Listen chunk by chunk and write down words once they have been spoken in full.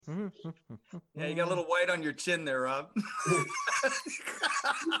Yeah, you got a little white on your chin there, Rob.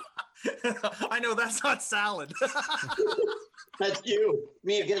 I know that's not salad. That's you.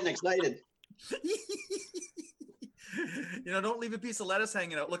 Me getting excited. Don't leave a piece of lettuce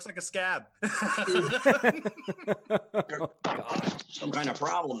hanging out. It looks like a scab. Some kind of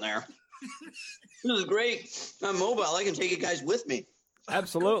problem there. This is great. I'm mobile. I can take you guys with me.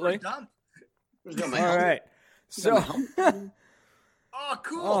 Absolutely. Done. All right. So. Oh,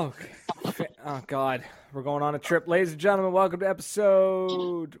 cool. Oh, God. We're going on a trip. Ladies and gentlemen, welcome to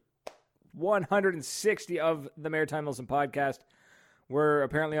episode 160 of the Maritime Wilson podcast. We're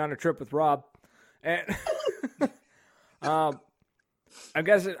apparently on a trip with Rob. And I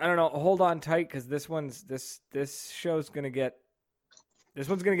guess, I don't know, hold on tight because this show's going to get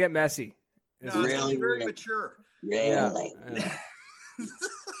messy. It's really very mature. Really?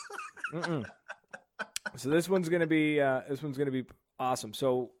 So this one's going to be awesome.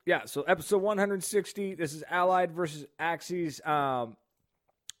 So episode 160, this is Allied versus Axes.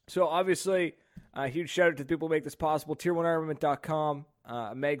 So obviously, a huge shout out to the people who make this possible. Tier1armament.com,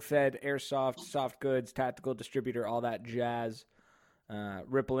 MegFed, Airsoft, Soft Goods, Tactical Distributor, all that jazz.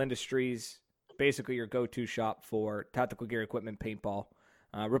 Ripple Industries, basically your go-to shop for tactical gear, equipment, paintball.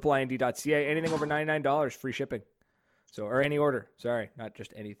 RippleInd.ca, anything over $99, free shipping. So, or any order. Sorry, not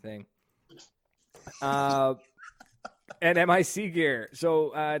just anything. And MIC gear.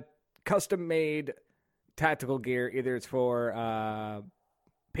 So, custom-made tactical gear. Either it's for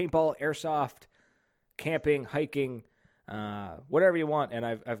paintball, airsoft, camping, hiking, whatever you want. And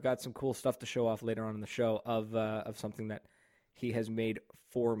I've got some cool stuff to show off later on in the show of something that he has made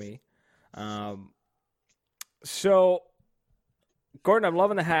for me. So, Gordon, I'm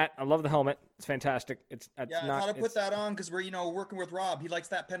loving the hat. I love the helmet. It's fantastic. I thought I'd put that on because we're working with Rob. He likes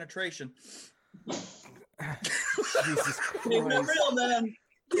that penetration. Jesus Christ. Keep it real, man.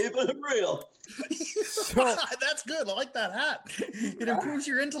 Keep it real. So, that's good. I like that hat. It improves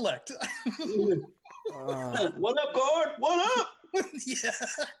your intellect. What up, Gord? What up? Yeah.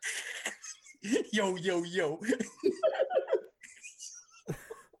 Yo.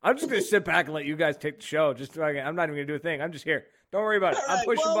 I'm just going to sit back and let you guys take the show. I'm not even going to do a thing. I'm just here. Don't worry about it. I'm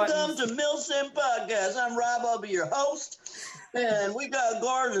pushing welcome buttons. to Milsim Podcast. I'm Rob. I'll be your host. And we got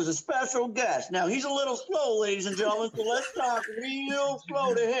Gordon as a special guest. Now, he's a little slow, ladies and gentlemen, so let's talk real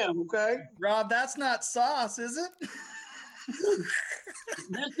slow to him, okay? Rob, that's not sauce, is it?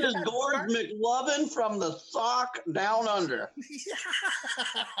 This is Gordon McLovin from the Sock Down Under.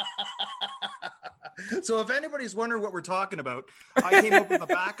 So if anybody's wondering what we're talking about, I came up with a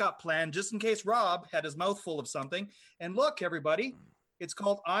backup plan just in case Rob had his mouth full of something. And look, everybody, it's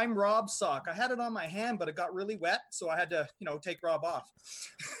called I'm Rob Sock. I had it on my hand, but it got really wet, so I had to, take Rob off.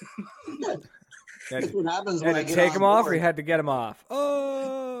 That's what happens when I get take him on off, board. or you had to get him off.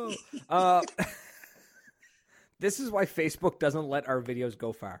 Oh, this is why Facebook doesn't let our videos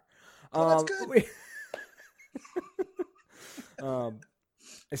go far. That's good.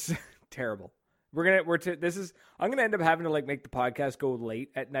 It's terrible. I'm gonna end up having to make the podcast go late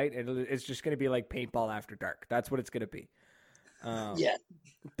at night, and it's just gonna be like paintball after dark. That's what it's gonna be. Yeah.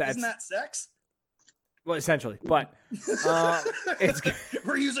 Isn't that sex? Well, essentially, but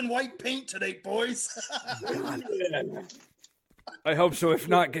we're using white paint today, boys. I hope so. If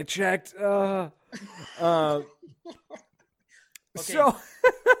not, get checked. Okay. So,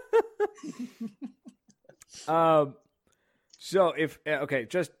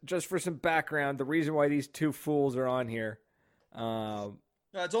 just for some background, the reason why these two fools are on here.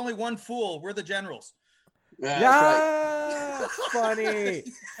 It's only one fool. We're the generals. Yeah, right.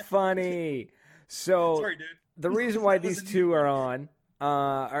 funny. So, sorry, dude. The reason why these two are on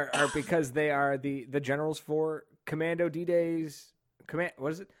are because they are the generals for Commando D-Days.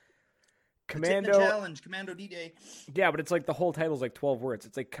 What is it? Commando Challenge, Commando D-Day. Yeah, but it's like the whole title is like 12 words.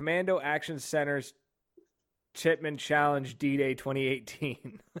 It's like Commando Action Center's Chipman Challenge D-Day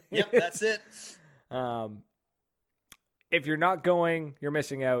 2018. Yep, that's it. If you're not going, you're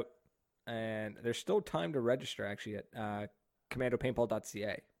missing out. And there's still time to register, actually, at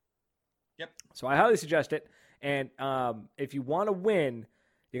commandopaintball.ca. Yep. So I highly suggest it. And if you want to win,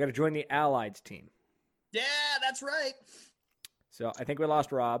 you got to join the Allied team. Yeah, that's right. So I think we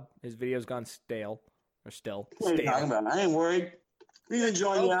lost Rob. His video's gone stale. Or still What are you talking stale. about? I ain't worried. You can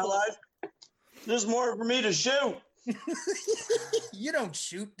join the Allies. There's more for me to shoot. You don't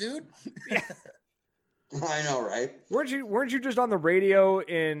shoot, dude. I know, right? Weren't you just on the radio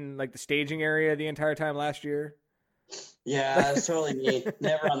in like the staging area the entire time last year? Yeah, that's totally me.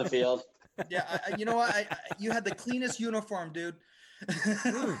 Never on the field. Yeah, you know what? You had the cleanest uniform, dude.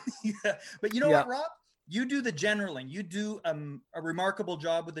 Yeah. But you know what, Rob? You do the generaling. You do a remarkable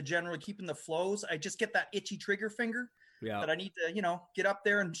job with the general, keeping the flows. I just get that itchy trigger finger that I need to, get up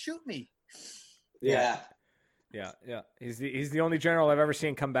there and shoot me. Yeah. He's the only general I've ever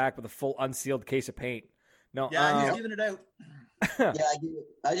seen come back with a full unsealed case of paint. No. Yeah, he's giving it out.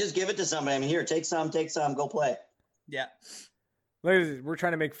 I just give it to somebody. I'm here. Take some. Go play. Yeah. We're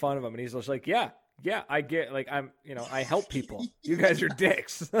trying to make fun of him, and he's just like, yeah, I get, like, I help people. You guys are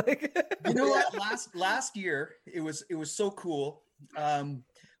dicks. You know what? Last year, it was so cool.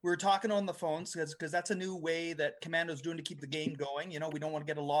 We were talking on the phones because that's a new way that Commando's doing to keep the game going. We don't want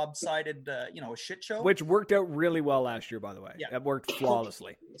to get a lobsided, a shit show. Which worked out really well last year, by the way. Yeah. That worked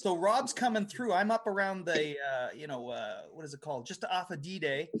flawlessly. So Rob's coming through. I'm up around the, what is it called? Just off of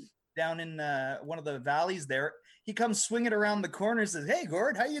D-Day down in one of the valleys there. He comes swinging around the corner and says, "Hey,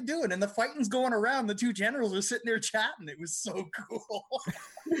 Gord, how you doing?" And the fighting's going around. The two generals are sitting there chatting. It was so cool.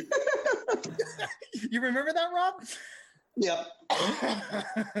 You remember that, Rob? Yep.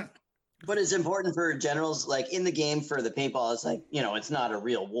 But it's important for generals, like in the game for the paintball, it's like, it's not a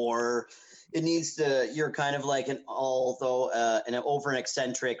real war. It needs to, you're kind of like an over an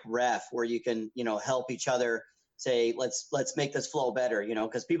eccentric ref where you can, help each other say, let's make this flow better,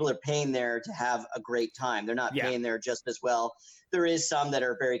 because people are paying there to have a great time. They're not paying there just as well. There is some that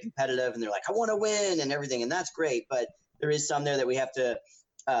are very competitive and they're like, I want to win and everything. And that's great. But there is some there that we have to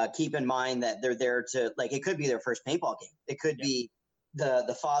keep in mind that they're there to, like, it could be their first paintball game. It could be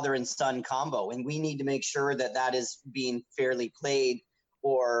the father and son combo. And we need to make sure that is being fairly played,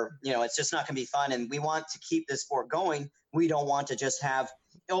 or, it's just not going to be fun. And we want to keep this sport going. We don't want to just have,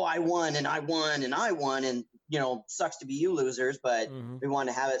 I won and I won and I won. And, sucks to be you losers, but we want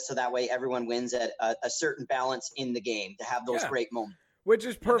to have it so that way everyone wins at a certain balance in the game to have those great moments. Which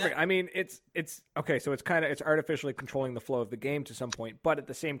is perfect. I mean, it's okay. So it's artificially controlling the flow of the game to some point, but at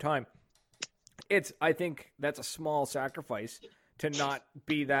the same time, I think that's a small sacrifice to not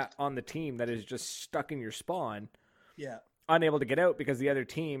be that on the team that is just stuck in your spawn, unable to get out because the other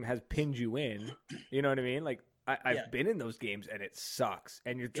team has pinned you in. You know what I mean? Like I've been in those games and it sucks,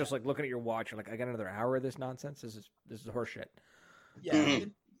 and you're just like looking at your watch. You're like, I got another hour of this nonsense. This is horseshit. Yeah,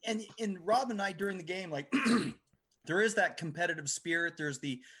 and Rob and I during the game, like. There is that competitive spirit. There's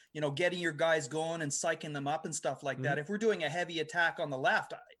the, getting your guys going and psyching them up and stuff like that. If we're doing a heavy attack on the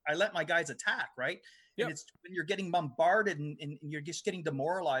left, I let my guys attack, right? Yep. And it's when you're getting bombarded and you're just getting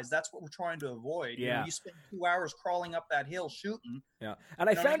demoralized. That's what we're trying to avoid. Yeah. You spend 2 hours crawling up that hill shooting. Yeah. And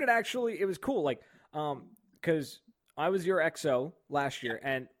I found it was cool. Like, because I was your XO last year,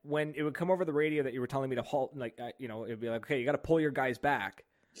 and when it would come over the radio that you were telling me to halt, like, it'd be like, okay, you got to pull your guys back.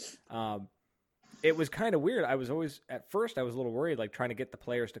 It was kind of weird. At first I was a little worried, like trying to get the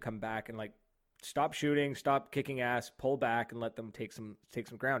players to come back and like stop shooting, stop kicking ass, pull back and let them take some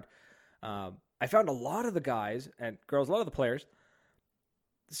ground. I found a lot of the guys and girls, a lot of the players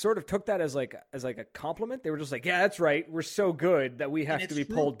sort of took that as like a compliment. They were just like, yeah, that's right. We're so good that we have to be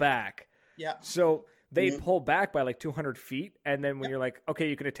pulled back. Yeah. So they pull back by like 200 feet. And then when you're like, okay,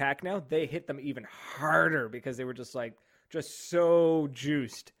 you can attack now, they hit them even harder because they were just so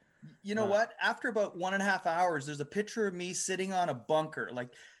juiced. You know what? After about 1.5 hours, there's a picture of me sitting on a bunker. Like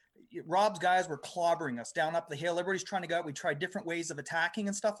Rob's guys were clobbering us down up the hill. Everybody's trying to go out. We tried different ways of attacking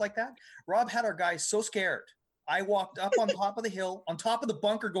and stuff like that. Rob had our guys so scared. I walked up on top of the hill, on top of the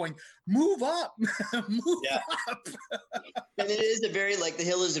bunker going, move up, move up. And it is the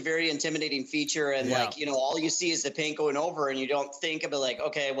hill is a very intimidating feature. And all you see is the paint going over and you don't think of it like,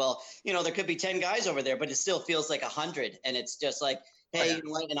 okay, well, there could be 10 guys over there, but it still feels like 100. And it's just like, hey, you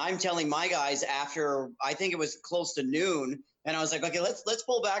know what? And I'm telling my guys after, I think it was close to noon, and I was like, okay, let's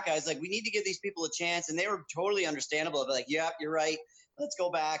pull back, guys. Like, we need to give these people a chance. And they were totally understandable. Like, yeah, you're right. Let's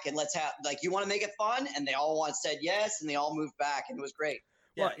go back and let's have, like, you want to make it fun? And they all said yes, and they all moved back, and it was great.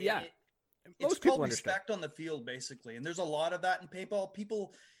 Well, It's called respect on the field, basically. And there's a lot of that in paintball.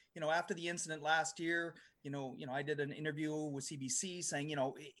 People, after the incident last year, I did an interview with CBC saying,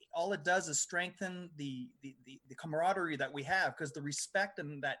 all it does is strengthen the camaraderie that we have, because the respect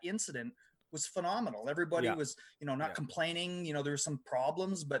in that incident was phenomenal. Everybody was, not complaining. There were some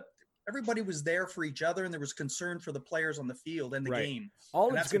problems, but everybody was there for each other, and there was concern for the players on the field and the game.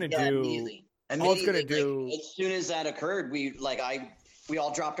 All it's going to do, as soon as that occurred, we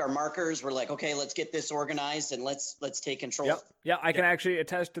all dropped our markers. We're like, okay, let's get this organized and let's take control. Yep. Yeah, I can actually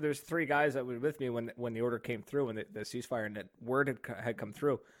attest to there's 3 guys that were with me when the order came through, when the ceasefire and that word had come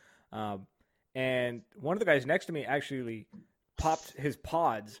through. And one of the guys next to me actually popped his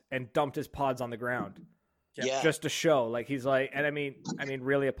pods and dumped his pods on the ground. Yeah. Just to show, like, he's like, and I mean,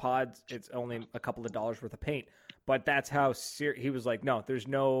 really a pod, it's only a couple of dollars worth of paint, but that's how he was like,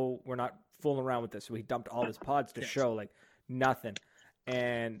 no, we're not fooling around with this. So he dumped all his pods to show like nothing.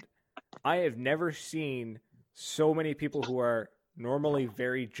 And I have never seen so many people who are normally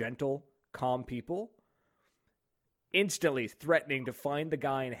very gentle, calm people instantly threatening to find the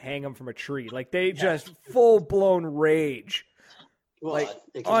guy and hang him from a tree. Like they just full blown rage. Well, Like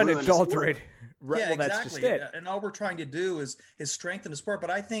it can ruin a sport. unadulterated. Yeah, Well, that's exactly. just it. And all we're trying to do is strengthen the sport.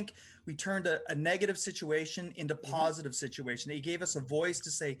 But I think we turned a negative situation into positive situation. He gave us a voice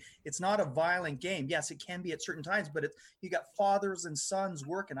to say it's not a violent game. Yes, it can be at certain times, but you got fathers and sons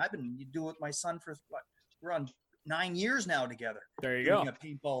working. You do it with my son for what, we're on 9 years now together. There you doing go. A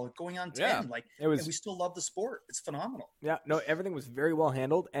paintball going on 10. Yeah, Like it was. and we still love the sport. It's phenomenal. Yeah, no, everything was very well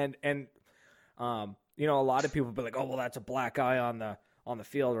handled, and you know, a lot of people be like, oh, well, that's a black eye on the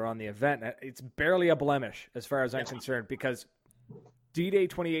field or on the event. It's barely a blemish as far as I'm concerned, because D-Day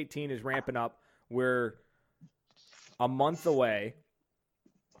 2018 is ramping up. We're a month away,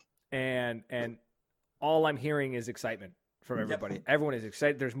 and all I'm hearing is excitement from everybody. Yep. Everyone is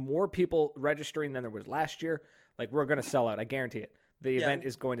excited. There's more people registering than there was last year. Like, we're going to sell out. I guarantee it. The event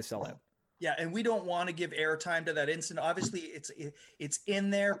is going to sell out. Yeah, and we don't want to give airtime to that incident. Obviously, it's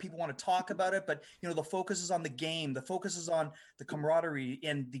in there. People want to talk about it, but you know, the focus is on the game. The focus is on the camaraderie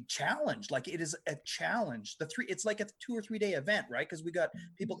and the challenge. Like, it is a challenge. It's like a 2 or 3 day event, right? Because we got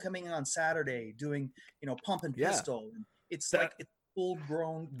people coming in on Saturday doing, you know, pump and pistol. It's like it's full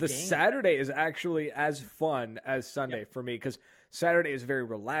grown. The game. Saturday is actually as fun as Sunday for me, because Saturday is very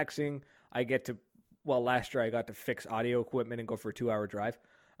relaxing. I get to, well, last year I got to fix audio equipment and go for a 2-hour drive.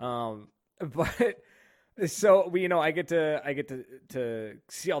 But so we, you know, I get to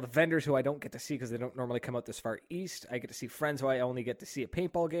see all the vendors who I don't get to see because they don't normally come out this far east. I get to see friends who I only get to see at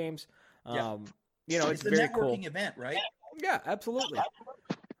paintball games. You know, it's a very networking cool event, right? Yeah, absolutely.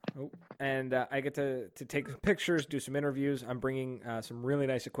 And I get to take pictures, do some interviews. I'm bringing some really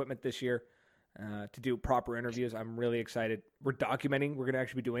nice equipment this year to do proper interviews. I'm really excited. We're documenting. We're going to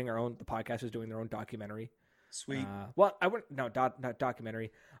actually be doing the podcast is doing their own documentary. Sweet. Well, I wouldn't, no, not documentary.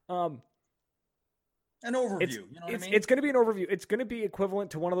 An overview. You know what I mean? It's going to be an overview. It's going to be equivalent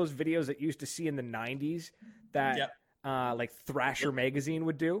to one of those videos that you used to see in the 90s that like Thrasher magazine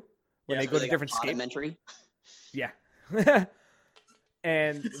would do when they go to different skate. Yeah.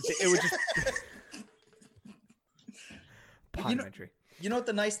 And it would just Podamentary. You know what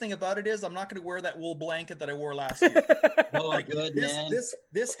the nice thing about it is? I'm not going to wear that wool blanket that I wore last year. Oh, good, man.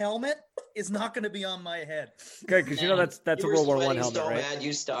 This helmet is not going to be on my head. Okay, because you know that's a World War I helmet, so right? Bad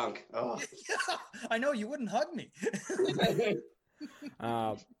you stunk. Oh. Yeah, I know you wouldn't hug me.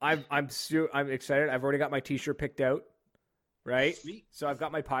 I'm excited. I've already got my T-shirt picked out. Right. Sweet. So I've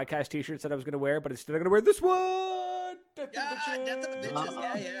got my podcast T-shirts that I was going to wear, but instead I'm going to wear this one. Death of the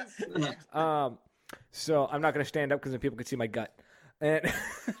bitches. Yeah. So I'm not going to stand up because then people can see my gut. And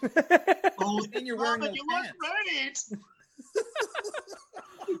and you're wearing those pants.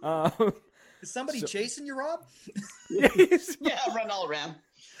 Is somebody chasing you, Rob? Yeah, run all around.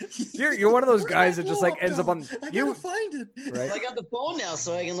 You're one of those guys that just like ends up on. I gotta find it. Right? Well, I got the phone now,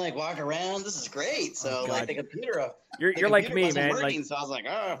 so I can like walk around. This is great. So like the computer. You're like me, man. Working, like, so I was like,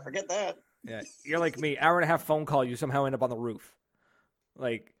 oh, forget that. Yeah, you're like me. Hour and a half phone call. You somehow end up on the roof.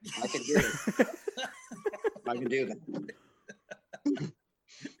 Like I can do it. I can do that.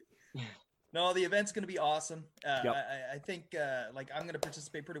 No, the event's going to be awesome. Yep. I think like I'm going to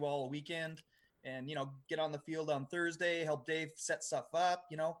participate pretty well all weekend, and you know, get on the field on Thursday, help Dave set stuff up.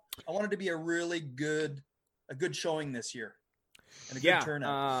 You know, I want it to be a really good showing this year and a good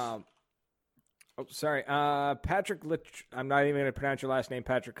turnout. Sorry, Patrick. I'm not even going to pronounce your last name,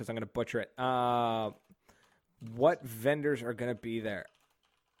 Patrick, because I'm going to butcher it. What vendors are going to be there?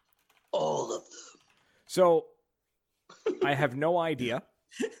 All of them. So, I have no idea.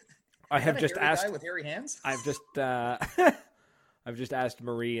 I have just asked. Guy with hairy hands? I've just I've just asked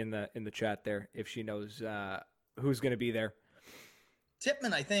Marie in the chat there if she knows who's going to be there.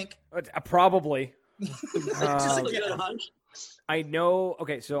 Tipman, I think. Probably. Just a good hunch. I know.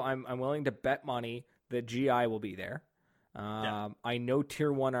 Okay, so I'm willing to bet money that GI will be there. I know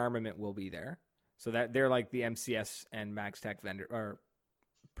Tier 1 Armament will be there. So that they're like the MCS and MaxTac vendor, or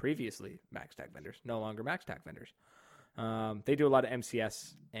previously MaxTac vendors, no longer MaxTac vendors. They do a lot of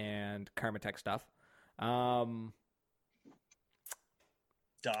MCS and Karmatech stuff. Die?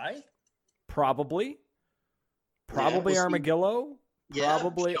 Probably Armadillo. Yeah,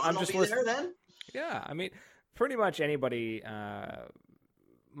 probably. Sean I'm just will be listening. there then? Yeah, I mean, pretty much anybody.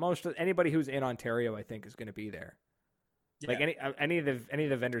 Anybody who's in Ontario, I think, is going to be there. Yeah. Like any of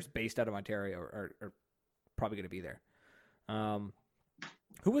the vendors based out of Ontario are probably going to be there.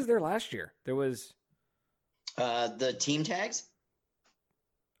 Who was there last year? There was the team tags.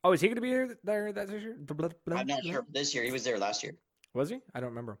 Oh, is he going to be there that this year? I'm not sure. This year, he was there last year. Was he? I don't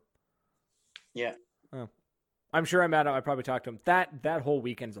remember. Yeah. Oh, I'm sure I'm at it. I probably talked to him. That whole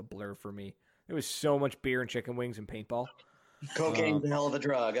weekend's a blur for me. There was so much beer and chicken wings and paintball. Cocaine's a hell of a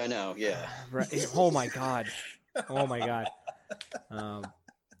drug. I know. Yeah. Right. Oh my god. Oh my god.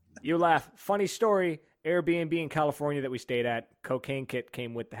 You laugh. Funny story. Airbnb in California that we stayed at. Cocaine kit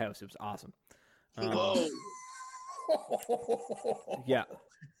came with the house. It was awesome. Whoa. Yeah.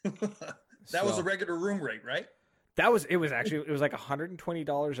 That was a regular room rate, right? It was like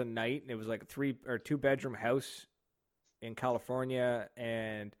 $120 a night, and it was like a 3 or 2 bedroom house in California,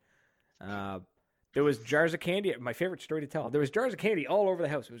 and there was jars of candy. My favorite story to tell. There was jars of candy all over the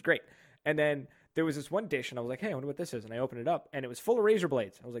house. It was great. And then there was this one dish, and I was like, hey, I wonder what this is. And I opened it up, and it was full of razor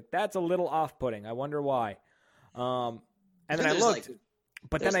blades. I was like, that's a little off-putting. I wonder why. And then I looked,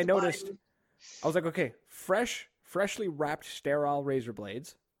 but then I noticed, I was like, okay, freshly wrapped sterile razor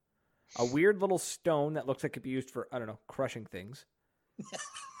blades, a weird little stone that looks like it could be used for, I don't know, crushing things,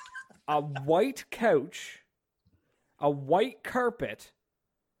 a white couch, a white carpet,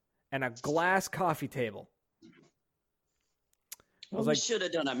 and a glass coffee table. I was like, should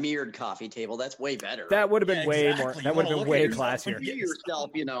have done a mirrored coffee table. That's way better. That would have been way more. That would have been way classier.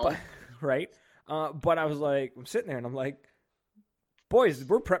 Yourself, But, right? But I was like, I'm sitting there and I'm like, boys,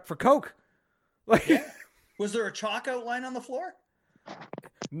 we're prepped for Coke. Like, yeah. Was there a chalk outline on the floor?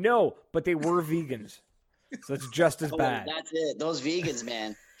 No, but they were vegans, so it's just as bad. That's it. Those vegans,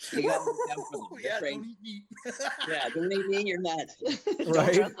 man. You got don't eat meat. Yeah, don't eat meat. You're nuts. Right?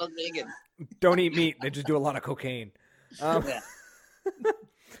 Don't trust those vegans. Don't eat meat. They just do a lot of cocaine.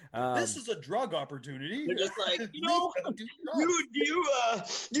 This is a drug opportunity. They're just like,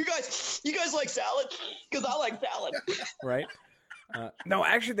 you guys like salad? Because I like salad. Right. No,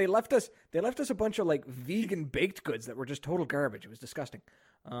 actually, they left us a bunch of like vegan baked goods that were just total garbage. It was disgusting.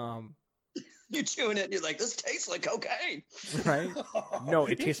 You're chewing it and you're like, this tastes like cocaine. Right? No,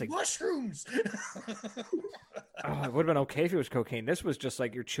 it tastes like mushrooms. Oh, it would have been okay if it was cocaine. This was just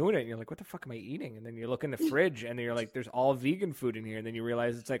like you're chewing it and you're like, what the fuck am I eating? And then you look in the fridge and you're like, there's all vegan food in here. And then you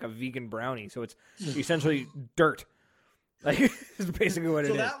realize it's like a vegan brownie. So it's essentially dirt. Like, it's basically what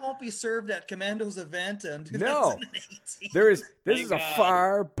it is. So that won't be served at Commando's event and no. This is a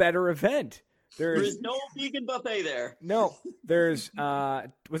far better event. There is no vegan buffet there. No. There's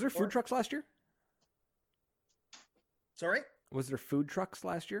was there food trucks last year? Sorry? Was there food trucks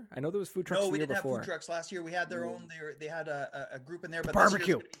last year? I know there was food trucks the year before. No, we didn't have food trucks last year. We had their own. They had a group in there. But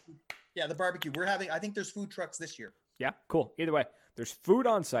barbecue. Yeah, the barbecue. I think there's food trucks this year. Yeah, cool. Either way, there's food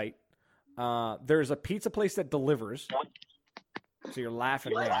on site. There's a pizza place that delivers. So you're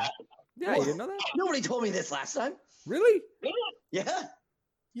laughing there. Yeah, you didn't know that? Nobody told me this last time. Really? Yeah.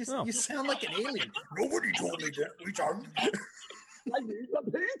 You sound like an alien. Nobody told me that. I need a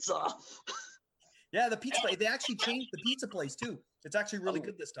pizza. Yeah, the pizza place. They actually changed the pizza place too. It's actually really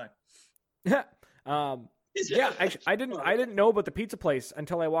good this time. Yeah. Yeah, actually, I didn't know about the pizza place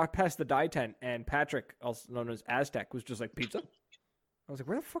until I walked past the dye tent and Patrick, also known as Aztec, was just like, pizza? I was like,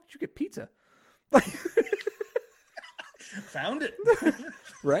 where the fuck did you get pizza? Found it.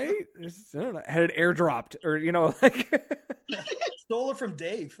 Right? I don't know. Had it airdropped or, like. Stole it from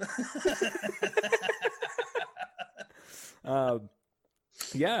Dave.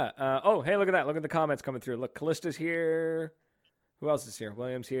 Yeah. Oh, hey, look at that. Look at the comments coming through. Look, Callista's here. Who else is here?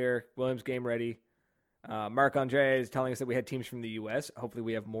 William's here. William's game ready. Mark Andre is telling us that we had teams from the U.S. Hopefully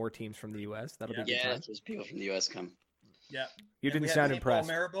we have more teams from the U.S. That'll be good. Yeah, there's people from the U.S. come. Yeah. You didn't sound impressed.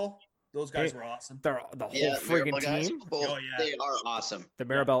 Maribel. Those guys were awesome. The whole friggin' team. Oh, yeah. They are awesome. The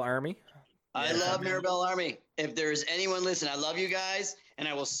Maribel Army. I love Maribel Army. If there's anyone listening, I love you guys, and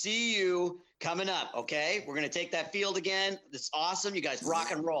I will see you coming up, okay? We're going to take that field again. It's awesome. You guys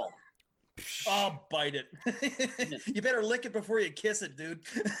rock and roll. Oh, bite it. You better lick it before you kiss it, dude.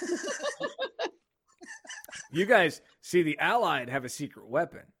 You guys see the Allied have a secret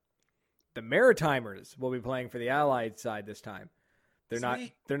weapon. The Maritimers will be playing for the Allied side this time. They're not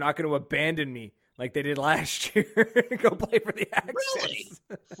going to abandon me like they did last year to go play for the Axis. Really?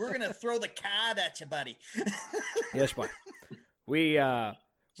 We're going to throw the cod at you, buddy. Yes, boy. We're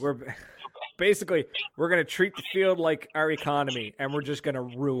basically, we're going to treat the field like our economy, and we're just going to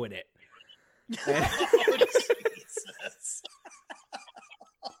ruin it. Oh, Jesus.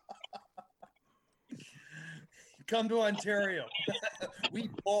 Come to Ontario. We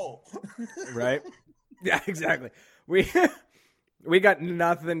pull. Right? Yeah, exactly. We got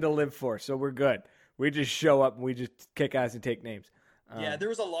nothing to live for, so we're good. We just show up and we just kick ass and take names. Yeah, there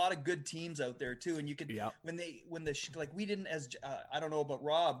was a lot of good teams out there too, and you could like we didn't I don't know about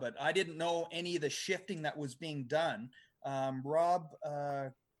Rob, but I didn't know any of the shifting that was being done. Rob,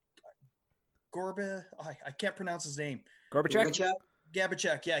 I can't pronounce his name. Gorbachev?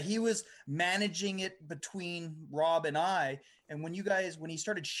 Gabachek, yeah, he was managing it between Rob and I. And when he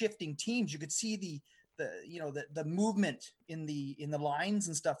started shifting teams, you could see the movement in the lines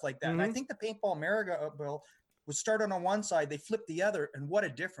and stuff like that. Mhm. And I think the paintball Maribel was started on one side, they flipped the other, and what a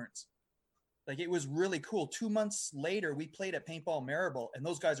difference! Like, it was really cool. 2 months later, we played at paintball Maribel, and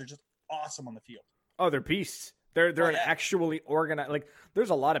those guys are just awesome on the field. Oh, they're beasts. They're an yeah. actually organized. Like,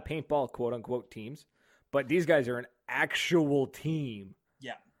 there's a lot of paintball quote unquote teams, but these guys are an actual team.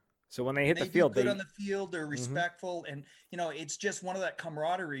 Yeah. So when they hit They the field, do good on the field. They're Mhm. respectful, and it's just one of that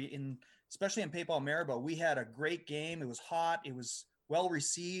camaraderie. Especially in paintball Maribel, we had a great game. It was hot. It was well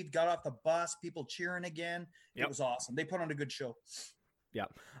received. Got off the bus, people cheering again. Yep. It was awesome. They put on a good show. Yeah,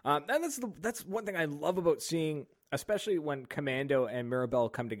 and that's one thing I love about seeing, especially when Commando and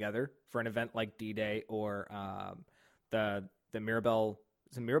Maribel come together for an event like D-Day or the Maribel.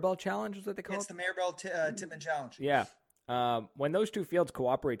 Is it Maribel Challenge? Is what they call It's it? the Maribel Tipman Challenge. Yeah. When those two fields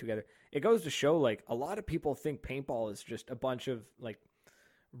cooperate together, it goes to show, like, a lot of people think paintball is just a bunch of, like,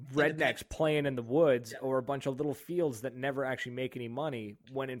 rednecks playing in the woods or a bunch of little fields that never actually make any money,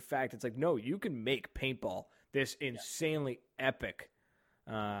 when in fact it's like, no, you can make paintball this insanely epic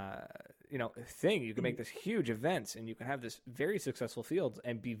thing. You can make this huge events, and you can have this very successful fields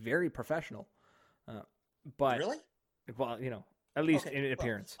and be very professional. But Really? well, at least in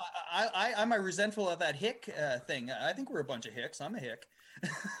appearance. I'm resentful of that hick thing. I think we're a bunch of hicks. I'm a hick.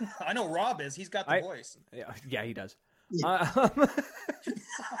 I know Rob is. He's got the voice. Yeah, he does.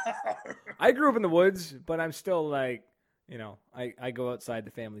 I grew up in the woods, but I'm still like, I go outside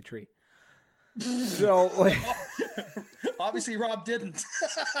the family tree. So obviously Rob didn't.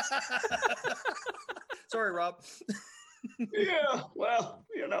 Sorry, Rob. Yeah, well,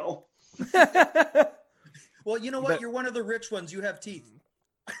 Well, you know what? You're one of the rich ones. You have teeth.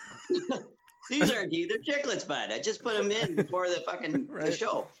 These are teeth. They're chiclets, bud. I just put them in before the fucking the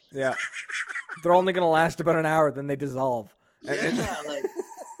show. Yeah. They're only going to last about an hour, then they dissolve. Yeah, like...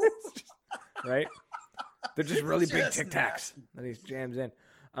 Right? They're just really big Tic Tacs that he jams in.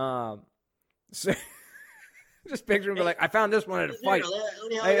 So just picture him go like, I found this one at a fight.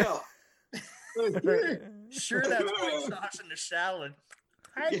 Sure, that's quick sauce in the salad.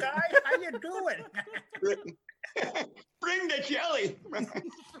 Hi guys, how you doing? Bring the jelly.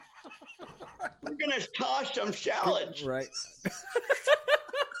 We're gonna toss some salads. Right.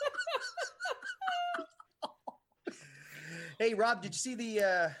 Hey Rob, did you see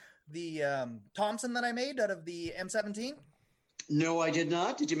the Thompson that I made out of the M17? No, I did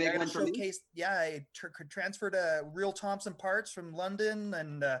not. Did you make one for me? Yeah, I transferred real Thompson parts from London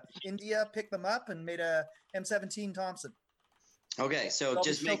and India, picked them up, and made a M17 Thompson. Okay, so I'll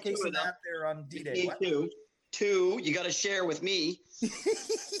just be make showcasing that there on D-Day. Two, you got to share with me.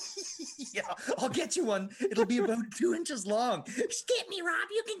 Yeah, I'll get you one. It'll be about 2 inches long. Just get me, Rob.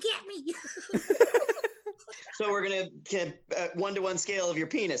 You can get me. So we're gonna get 1-to-1 scale of your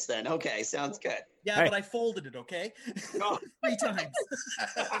penis then. Okay, sounds good. Yeah, Hey. but I folded it, okay? 3 times.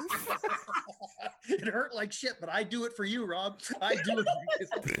 It hurt like shit, but I do it for you, Rob. I do it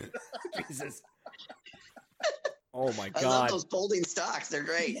for you. Jesus. Oh my I love God. those folding stocks. They're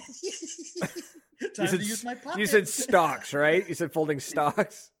great. Time to use my puppet. You said stocks, right? You said folding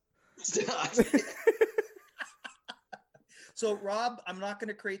stocks. Stocks. So, Rob, I'm not going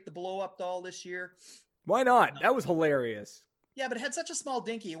to create the blow-up doll this year. Why not? That was hilarious. Yeah, but it had such a small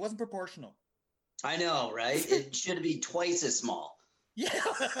dinky. It wasn't proportional. I know, right? It should be twice as small. Yeah.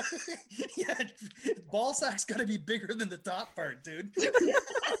 Yeah. Ball sack's got to be bigger than the top part, dude.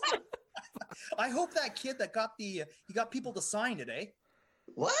 I hope that kid that got he got people to sign it, eh?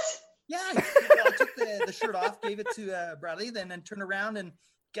 What? Yeah. I took the shirt off, gave it to Bradley, then turned around and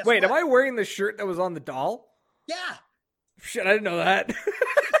guess Wait, what? am I wearing the shirt that was on the doll? Yeah. Shit, I didn't know that.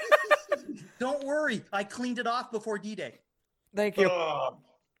 Don't worry. I cleaned it off before D-Day. Thank you.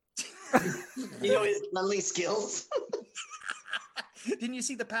 You know his manly skills. Didn't you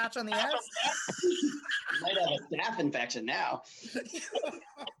see the patch on the ass? Might have a staph infection now.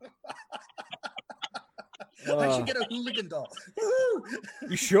 I should get a hooligan doll. Woo!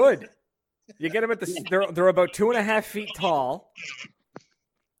 You should. You get them at they're about 2.5 feet tall.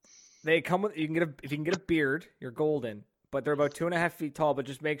 They come with if you can get a beard, you're golden. But they're about 2.5 feet tall. But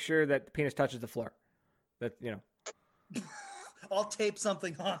just make sure that the penis touches the floor. That I'll tape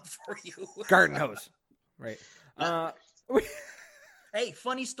something on for you. garden hose, right? Hey,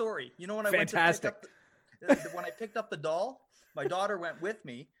 funny story. You know when I Fantastic. went to pick up when I picked up the doll, my daughter went with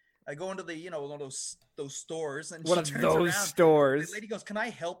me. I go into the one of those stores, and One she of turns those around. stores. The lady goes, "Can I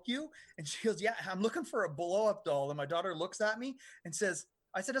help you?" And she goes, "Yeah, I'm looking for a blow-up doll." And my daughter looks at me and says,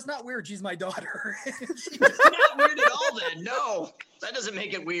 I said, it's not weird. She's my daughter. It's not weird at all then. No, that doesn't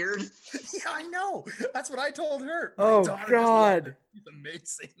make it weird. Yeah, I know. That's what I told her. My Oh, daughter just God. loved her. She's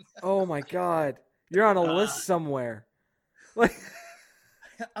amazing. Oh my God. You're on a list somewhere. Like,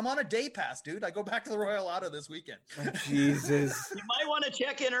 I'm on a day pass, dude. I go back to the Royal Auto this weekend. oh, Jesus. You might want to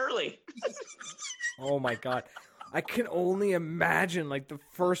check in early. Oh my God. I can only imagine like the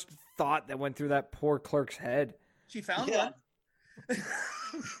first thought that went through that poor clerk's head. She found Yeah. one.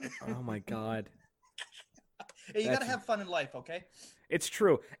 Oh my God. Hey, you got to That's- have fun in life, okay? It's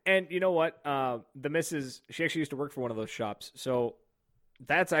true. And you know what? The missus, she actually used to work for one of those shops. So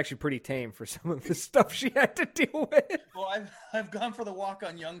that's actually pretty tame for some of the stuff she had to deal with. Well, I've gone for the walk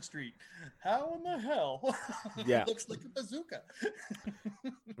on Yonge Street. How in the hell? Yeah. It looks like a bazooka.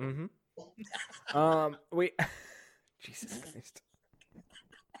 Mm-hmm. Wait. Jesus Christ.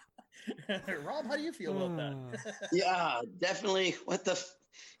 Rob, how do you feel about that? Yeah, definitely.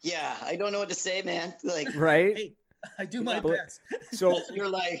 Yeah, I don't know what to say, man. Like, Right? Hey, I do my But- best. So your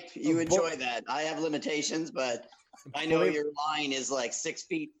life, you enjoy that. I have limitations, but I know Believe- your line is like 6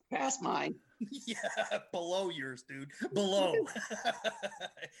 feet past mine. Yeah, below yours, dude. Below.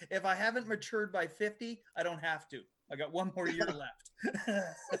 If I haven't matured by 50, I don't have to. I got one more year left.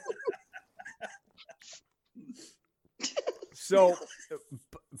 So,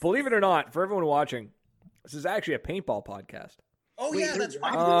 believe it or not, for everyone watching, this is actually a paintball podcast. Oh, Wait, yeah, that's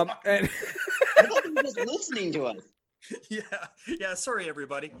right. And I thought you were just listening to us. Yeah. Sorry,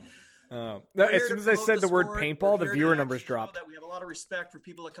 everybody. as We're here soon to as I promote said the word sport. paintball, We're the here to viewer actually numbers show dropped. That we have a lot of respect for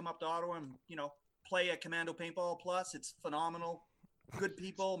people that come up to Ottawa and play at Commando Paintball Plus. It's phenomenal. Good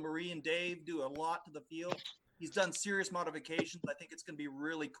people. Marie and Dave do a lot to the field. He's done serious modifications. I think it's going to be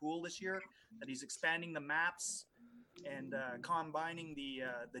really cool this year that he's expanding the maps and combining the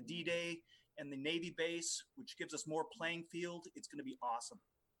D-Day and the Navy base, which gives us more playing field. It's going to be awesome.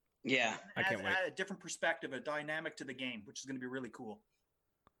 Yeah. I can't wait. Add a different perspective, a dynamic to the game, which is going to be really cool.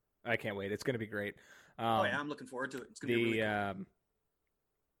 I can't wait. It's going to be great. Oh yeah, I'm looking forward to it. It's going to be really cool.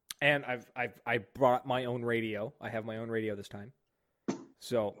 And I brought my own radio. I have my own radio this time,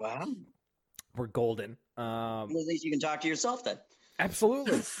 so Wow. we're golden. Well, at least you can talk to yourself then.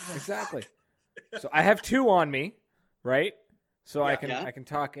 Absolutely, exactly. So I have two on me, right? So I Yeah. can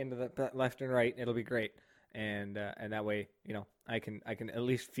talk into the left and right. It'll be great, and that way, I can at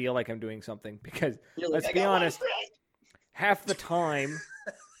least feel like I'm doing something because You're like, let's "I be got one honest, right." half the time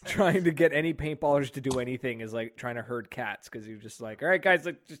trying to get any paintballers to do anything is like trying to herd cats because you're just like, all right, guys,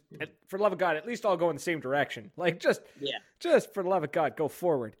 like, just for the love of God, at least all go in the same direction. Like, just for the love of God, go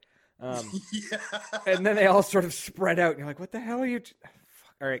forward. Yeah. And then they all sort of spread out, and you're like, what the hell are you?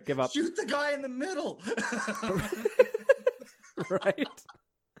 All right, give up. Shoot the guy in the middle. Right?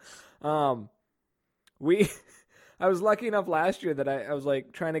 I was lucky enough last year that I was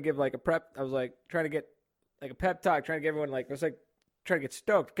like trying to give like a prep. I was like trying to get like a pep talk, trying to get everyone like, I was like trying to get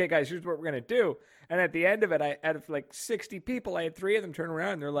stoked. Okay, guys, here's what we're going to do. And at the end of it, out of like 60 people, I had 3 of them turn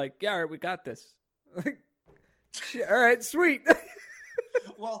around and they're like, yeah, all right, we got this. Like, all right, sweet.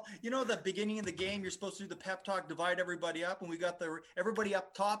 Well, the beginning of the game, you're supposed to do the pep talk, divide everybody up, and we got everybody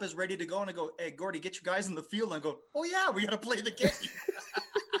up top is ready to go, and I go, hey, Gordy, get your guys in the field, and I go, oh yeah, we got to play the game.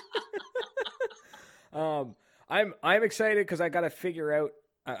 I'm excited because I got to figure out.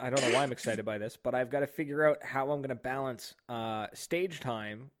 I don't know why I'm excited by this, but I've got to figure out how I'm going to balance stage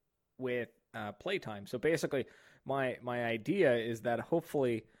time with play time. So basically, my idea is that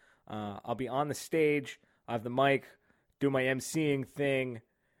hopefully I'll be on the stage, I have the mic, do my emceeing thing,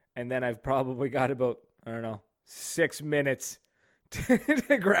 and then I've probably got about 6 minutes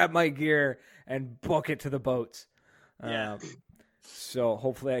to grab my gear and book it to the boats. Yeah. So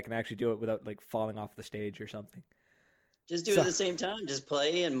hopefully I can actually do it without like falling off the stage or something. Just do it at the same time. Just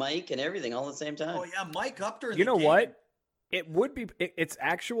play and mic and everything all at the same time. Oh yeah, Mike up during You the know game. what? It would be. It's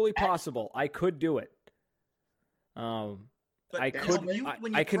actually possible. I could do it. But I could. mute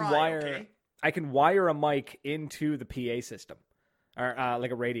when you I can cry, wire. okay? I can wire a mic into the PA system, or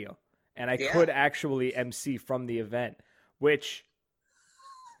like a radio, and I could actually MC from the event. Which,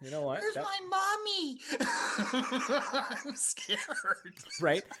 you know what? Where's my mommy? I'm scared.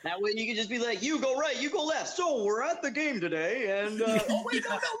 Right? That way you can just be like, you go right, you go left. So we're at the game today, and oh wait,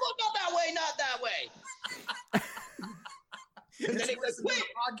 no, look, not that way, not that way. And then he goes, wait,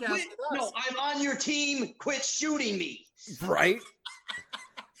 no, I'm on your team. Quit shooting me. Right?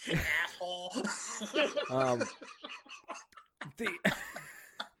 Asshole.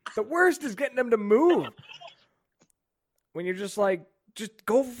 The worst is getting them to move. When you're just like, just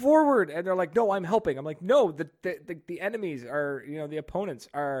go forward, and they're like, no, I'm helping. I'm like, no, the enemies are, the opponents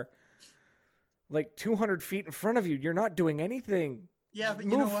are like 200 feet in front of you. You're not doing anything. Yeah, but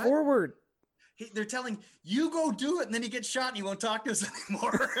you Move know what? forward. They're telling you go do it, and then he gets shot, and he won't talk to us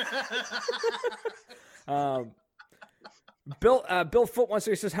anymore. Bill Foot wants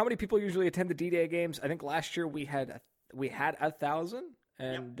to says, how many people usually attend the D-Day games? I think last year we had 1,000,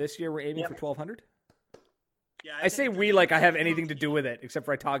 and this year we're aiming for 1,200. Yeah, I say we like I have anything to do with it except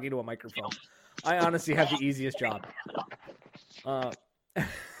for talking to a microphone. I honestly have the easiest job.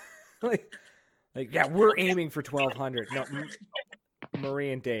 Like yeah, we're aiming for 1,200. No,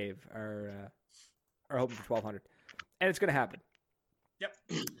 Marie and Dave are hoping for 1,200, and it's going to happen. Yep.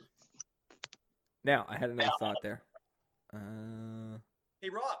 Now I had another thought there. Hey,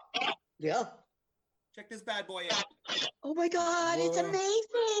 Rob. Yeah. Check this bad boy out. Oh my God, it's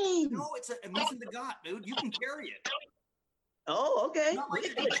amazing. No, it's a missing the gut, dude. You can carry it. Oh, okay. Not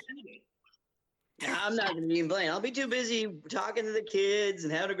like I'm not going to be even playing. I'll be too busy talking to the kids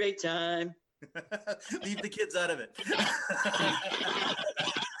and having a great time. Leave the kids out of it.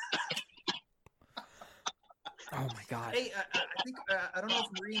 Oh my God. Hey, I think I don't know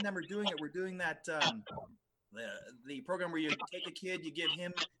if Marie and them are doing it. We're doing that the program where you take a kid, you give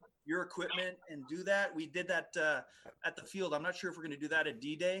him your equipment and do that. We did that at the field. I'm not sure if we're going to do that at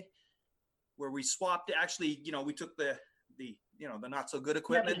D-Day, where we swapped. Actually, we took the not so good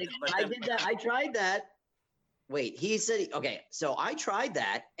equipment. I did that. I tried that. Wait, he said, okay, so I tried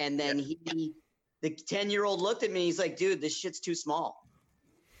that, and then the 10-year-old looked at me. He's like, dude, this shit's too small.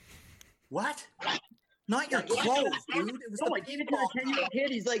 What? Not your clothes, dude. It was I gave it to the 10-year-old kid.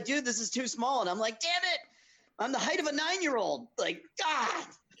 He's like, dude, this is too small. And I'm like, damn it. I'm the height of a 9-year-old. Like, God.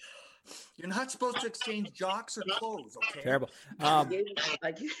 You're not supposed to exchange jocks or clothes, okay? Terrible. I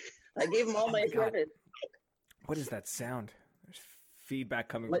gave him all my equipment. What is that sound? There's feedback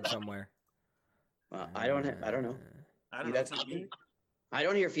coming from somewhere. Well, I don't know. I don't know. It's not me. I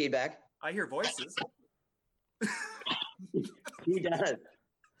don't hear feedback. I hear voices. He does.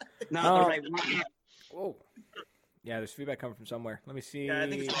 Not the right one. Whoa. Yeah, there's feedback coming from somewhere. Let me see. Yeah, I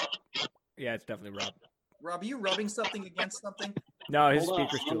think it's Rob. Yeah, it's definitely Rob. Rob, are you rubbing something against something? No, his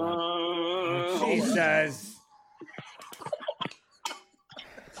speaker's too loud. Jesus.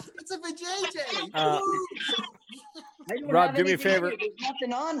 It's a vajayjay. Rob, do me a favor. There's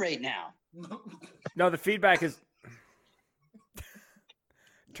nothing on right now. No, the feedback is.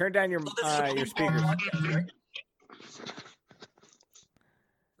 Turn down your speakers.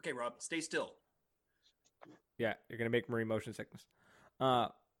 Okay, Rob, stay still. Yeah, you're gonna make Marie motion sickness. Oh,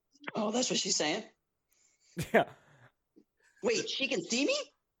 that's what she's saying. Yeah. Wait, she can see me?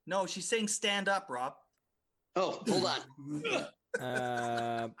 No, she's saying stand up, Rob. Oh, hold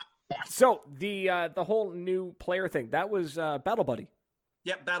on. So the whole new player thing, that was Battle Buddy.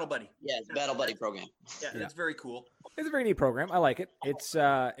 Yep, Battle Buddy. Yeah, it's a Battle Buddy program. Yeah, it's very cool. It's a very neat program. I like it. It's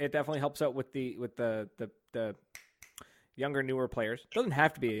it definitely helps out with the younger, newer players. Doesn't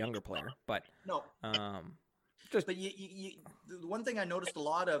have to be a younger player, but no. But the one thing I noticed a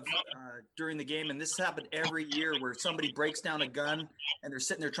lot of during the game, and this happened every year, where somebody breaks down a gun and they're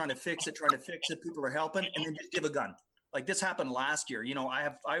sitting there trying to fix it. People are helping, and then just give a gun. Like this happened last year.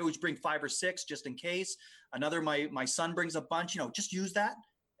 I always bring 5 or 6 just in case. My son brings a bunch. Just use that,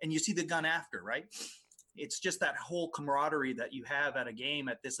 and you see the gun after, right? It's just that whole camaraderie that you have at a game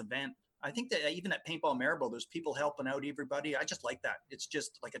at this event. I think that even at Paintball Maribel, there's people helping out everybody. I just like that. It's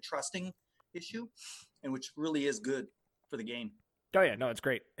just like a trusting issue, and which really is good for the game. Oh yeah, no, it's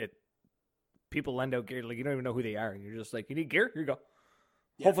great. People lend out gear, like you don't even know who they are, and you're just like, you need gear? Here you go.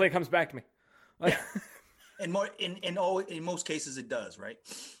 Yeah. Hopefully it comes back to me. Like, yeah. And in most cases it does, right?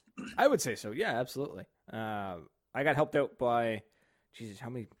 I would say so. Yeah, absolutely. I got helped out by, Jesus, how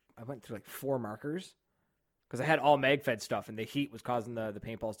many? I went through like 4 markers because I had all MagFed stuff, and the heat was causing the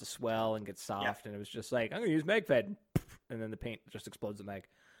paintballs to swell and get soft, and it was just like, I'm gonna use MagFed, and then the paint just explodes the mag.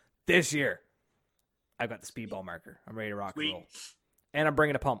 This year, I've got the speedball marker. I'm ready to rock and roll. And I'm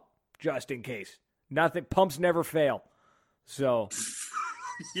bringing a pump, just in case. Nothing. Pumps never fail. So.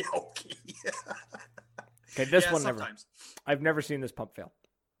 Yeah, okay. Okay, this one sometimes. Never. I've never seen this pump fail.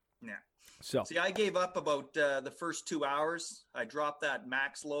 Yeah. So. See, I gave up about the first 2 hours. I dropped that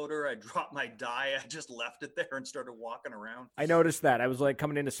max loader. I dropped my die. I just left it there and started walking around. I noticed that. I was like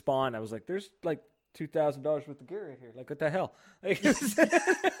coming into spawn. I was like, there's like $2,000 worth of gear right here. Like, what the hell? Like,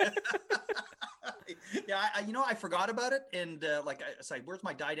 yeah, I forgot about it, and like I said, where's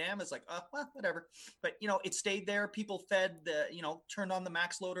my die dam? It's like, well, whatever. But it stayed there. People fed, turned on the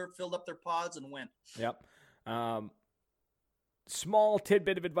max loader, filled up their pods, and went. Yep. Small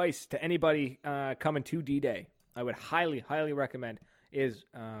tidbit of advice to anybody coming to D-Day, I would highly, highly recommend is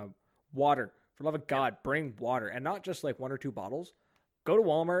water. For the love of God, bring water, and not just like 1 or 2 bottles. Go to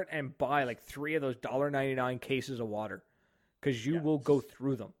Walmart and buy like 3 of those $1.99 cases of water. because you will go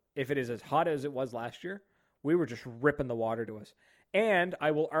through them. If it is as hot as it was last year, we were just ripping the water to us. And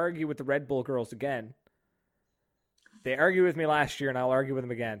I will argue with the Red Bull girls again. They argued with me last year, and I'll argue with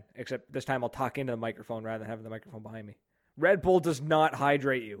them again, except this time I'll talk into the microphone rather than having the microphone behind me. Red Bull does not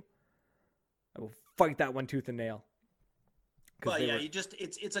hydrate you. I will fight that one tooth and nail. But yeah,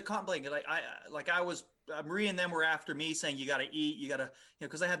 it's a complaint. Marie and them were after me saying you got to eat, you got to,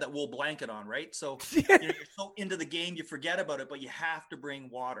 because I had that wool blanket on, right? So you're so into the game, you forget about it, but you have to bring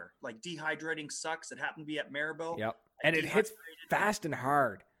water. Like dehydrating sucks. It happened to be at Maribel. Yep, and it hits fast and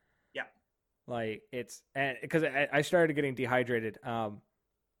hard. Yeah, like because I started getting dehydrated.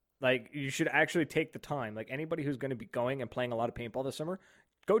 Like you should actually take the time. Like anybody who's going to be going and playing a lot of paintball this summer,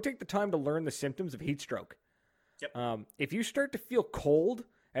 go take the time to learn the symptoms of heat stroke. Yep. If you start to feel cold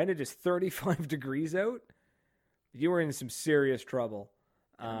and it is 35 degrees out, you are in some serious trouble.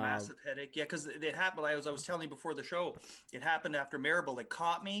 A massive headache. Yeah, because it happened. I was telling you before the show, it happened after Maribel. They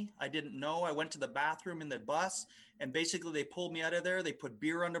caught me. I didn't know. I went to the bathroom in the bus, and basically they pulled me out of there. They put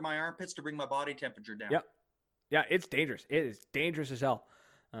beer under my armpits to bring my body temperature down. Yep. Yeah, it's dangerous. It is dangerous as hell.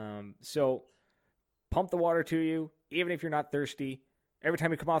 So pump the water to you, even if you're not thirsty. Every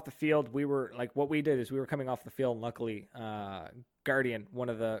time we come off the field, what we did is we were coming off the field, and luckily, Guardian, one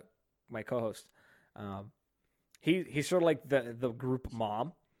of my co-hosts, he's sort of like the group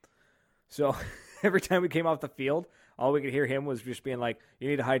mom. So every time we came off the field, all we could hear him was just being like, you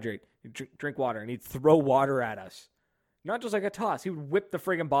need to hydrate, you drink water, and he'd throw water at us. Not just like a toss. He would whip the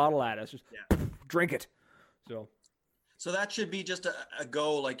friggin' bottle at us. Just drink it. So that should be just a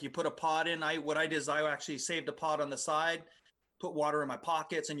go. Like you put a pot in. What I did is I actually saved a pot on the side, put water in my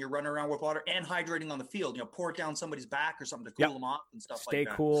pockets, and you're running around with water and hydrating on the field. Pour it down somebody's back or something to cool them off and stuff like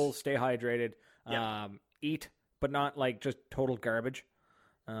that. Stay cool, stay hydrated. Eat, but not like just total garbage.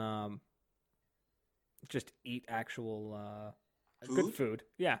 Just eat actual good food.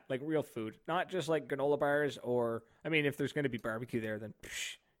 Yeah, like real food. Not just like granola bars if there's going to be barbecue there, then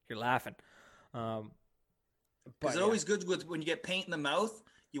you're laughing. Because it's always good when you get paint in the mouth.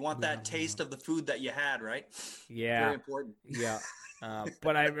 You want that taste of the food that you had, right? Yeah. Very important. Yeah.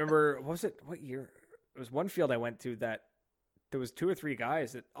 But I remember, what year? It was one field I went to that there was 2 or 3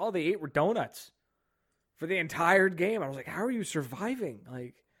 guys that all they ate were donuts for the entire game. I was like, how are you surviving?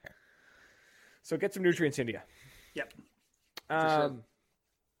 So get some nutrients into you. Yep. Sure.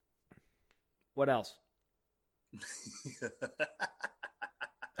 What else?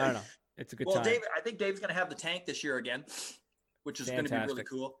 I don't know. It's a good time. Dave, I think Dave's going to have the tank this year again, which is going to be really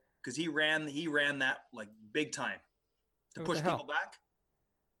cool because he ran that like big time to push people back.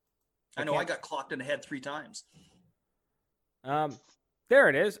 I know I got clocked in the head 3 times. There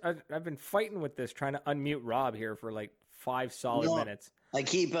it is. I've been fighting with this, trying to unmute Rob here for like 5 solid minutes. I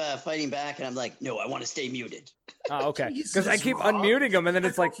keep fighting back, and I'm like, no, I want to stay muted. Oh, okay. Because I keep unmuting him, and then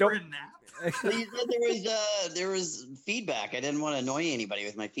it's like, nope. Well, you said there was feedback. I didn't want to annoy anybody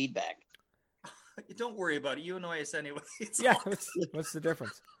with my feedback. Don't worry about it. You annoy us anyway. What's the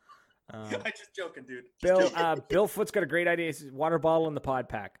difference? I'm just joking, dude. Bill Foot's got a great idea. He says water bottle in the pod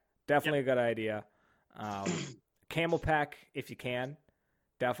pack. Definitely a good idea. Camel pack if you can.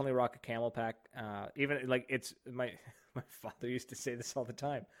 Definitely rock a camel pack. Even like it's my father used to say this all the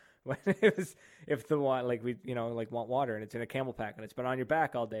time. When it was if the water want water and it's in a camel pack and it's been on your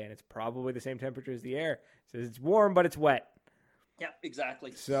back all day and it's probably the same temperature as the air. It says it's warm but it's wet. Yeah,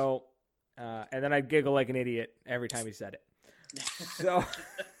 exactly. So and then I'd giggle like an idiot every time he said it. So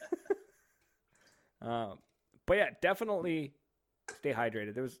but yeah, definitely stay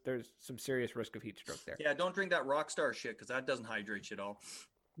hydrated. There's some serious risk of heat stroke there. Yeah, don't drink that Rockstar shit because that doesn't hydrate you at all.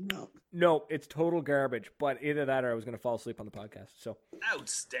 No, it's total garbage. But either that or I was going to fall asleep on the podcast. So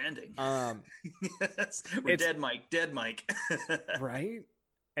outstanding. Yes. We're dead, Mike. Right?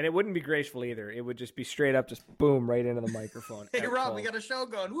 And it wouldn't be graceful either. It would just be straight up, just boom, right into the microphone. Hey, Rob, we got a show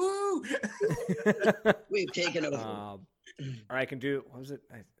going. Woo! We've taken over. Or I can do. What was it?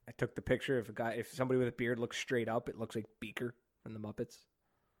 I took the picture of a guy. If somebody with a beard looks straight up, it looks like Beaker from the Muppets.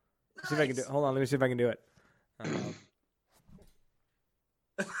 Nice. See if I can do. Hold on, let me see if I can do it.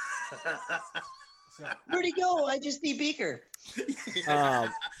 Where'd he go? I just see Beaker.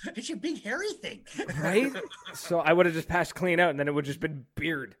 It's your big hairy thing, right? So I would have just passed clean out, and then it would just been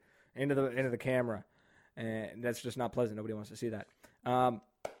beard into the camera, and that's just not pleasant. Nobody wants to see that.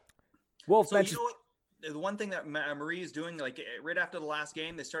 Wolf so mentioned. You know what? The one thing that Marie is doing, like right after the last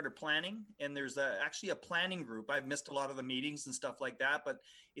game, they started planning, and there's actually a planning group. I've missed a lot of the meetings and stuff like that, but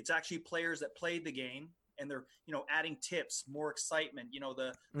it's actually players that played the game, and they're adding tips, more excitement.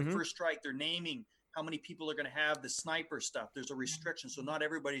 The first strike, they're naming how many people are going to have the sniper stuff. There's a restriction, so not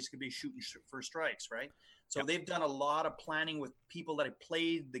everybody's going to be shooting for strikes, right? So they've done a lot of planning with people that have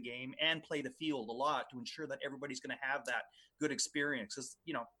played the game and play the field a lot to ensure that everybody's going to have that good experience. Because,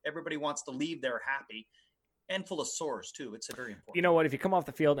 you know, everybody wants to leave there happy and full of sores too. It's a very important. You know what? If you come off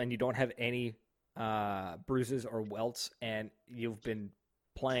the field and you don't have any bruises or welts, and you've been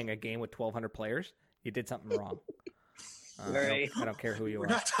playing a game with 1,200 players, you did something wrong. Right. I don't care who you We're are.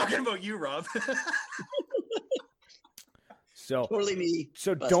 not talking about you, Rob. So Totally me.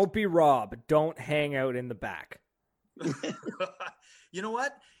 So don't be Rob. Don't hang out in the back. You know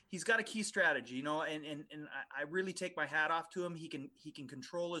what? He's got a key strategy, you know, and I really take my hat off to him. He can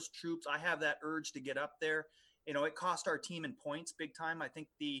control his troops. I have that urge to get up there. You know, it cost our team in points big time. I think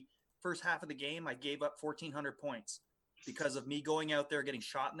the first half of the game, I gave up 1,400 points because of me going out there, getting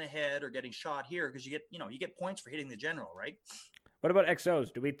shot in the head or getting shot here. Because you get points for hitting the general, right? What about XOs?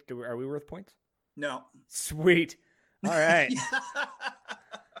 Are we worth points? No. Sweet. All right.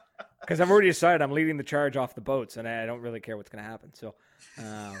 Because I've already decided I'm leading the charge off the boats, and I don't really care what's going to happen. So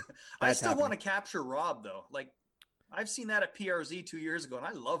I still want to capture Rob, though. Like, I've seen that at PRZ 2 years ago, and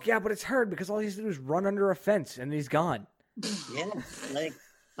I love it. Yeah, but it's hard because all he has to do is run under a fence, and he's gone. Yeah, like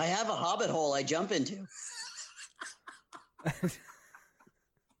I have a hobbit hole I jump into.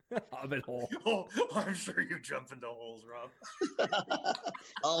 Hobbit hole. Oh, I'm sure you jump into holes, Rob.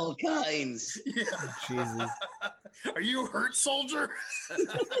 All kinds. Yeah. Jesus. Are you hurt, soldier?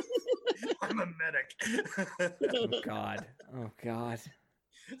 I'm a medic. Oh, God. Oh, God.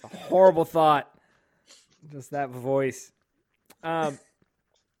 It's a horrible thought. Just that voice. Now,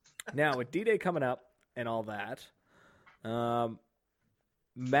 with D-Day coming up and all that,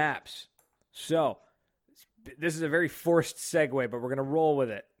 maps. So, this is a very forced segue, but we're going to roll with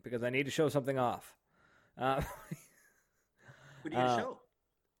it because I need to show something off. What are you going to show?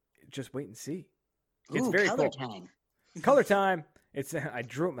 Just wait and see. Ooh, It's very color cool. time. Color time. I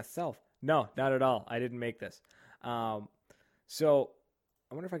drew it myself. No, not at all. I didn't make this. So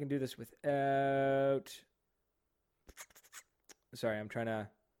I wonder if I can do this without. Sorry, I'm trying to.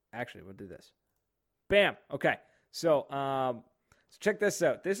 Actually, we'll do this. Bam. Okay. So check this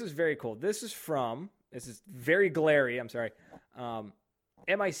out. This is very cool. This is very glary. I'm sorry.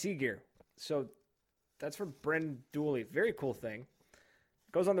 MIC gear. So that's from Brendan Dooley. Very cool thing.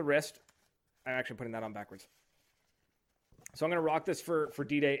 Goes on the wrist. I'm actually putting that on backwards. So I'm going to rock this for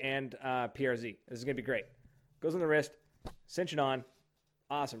D-Day and PRZ. This is going to be great. Goes on the wrist. Cinch it on.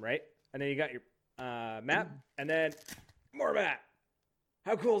 Awesome, right? And then you got your map. And then more map.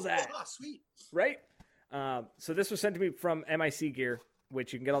 How cool is that? Oh, sweet. Right? So this was sent to me from MIC Gear,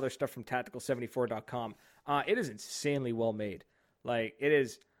 which you can get all their stuff from tactical74.com. It is insanely well made. Like, it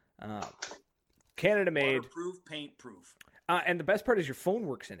is Canada made. Waterproof, paint proof. And the best part is your phone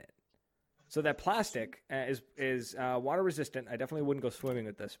works in it. So that plastic is water resistant. I definitely wouldn't go swimming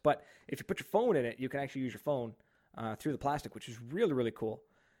with this. But if you put your phone in it, you can actually use your phone through the plastic, which is really, really cool.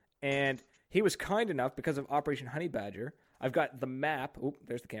 And he was kind enough, because of Operation Honey Badger, I've got the map. Oop,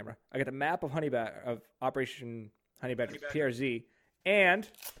 there's the camera. I got the map of Operation Honey Badger PRZ, and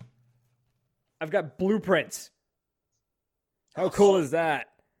I've got blueprints. How cool is that?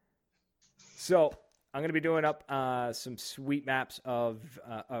 So I'm going to be doing up some sweet maps of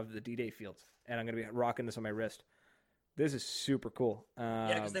the D-Day fields, and I'm going to be rocking this on my wrist. This is super cool.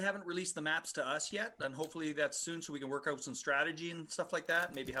 Yeah, because they haven't released the maps to us yet, and hopefully that's soon, so we can work out some strategy and stuff like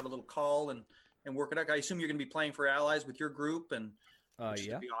that. Maybe have a little call and work it out. I assume you're going to be playing for Allies with your group, and which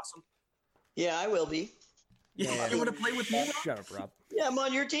yeah, would be awesome. Yeah, I will be. Yeah, you want to play with me? Shut up, Rob. Yeah, I'm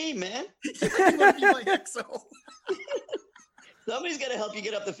on your team, man. You want to be my XO? Somebody's got to help you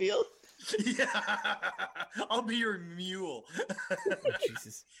get up the field. Yeah, I'll be your mule. Oh,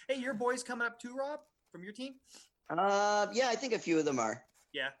 Jesus. Hey, your boys coming up too, Rob, from your team? Yeah, I think a few of them are.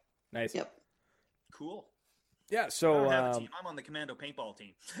 Yeah, Nice. Yep. cool. Yeah, I so don't have a team. I'm on the Commando paintball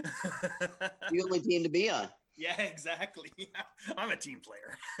team. The only team to be on. Yeah, exactly. I'm a team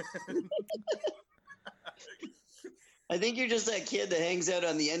player. I think you're just that kid that hangs out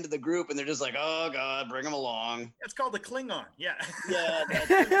on the end of the group, and they're just like, "Oh God, bring them along." It's called the Klingon. Yeah. Yeah. That's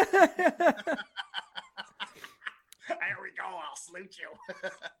There we go. I'll salute you.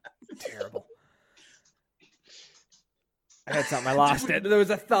 terrible. I had something. I lost it. There was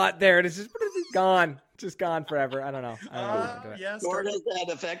a thought there. And it's just gone. Just gone forever. I don't know. I don't know how to do it. Yes. Or does that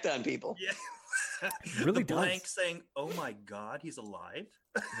effect on people? Yeah. It really the blank does. saying, "Oh my God, he's alive."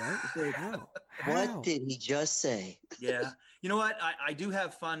 Right? How? What did he just say? Yeah. You know what? I do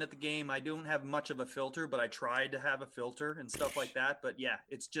have fun at the game. I don't have much of a filter, but I tried to have a filter and stuff like that. But yeah,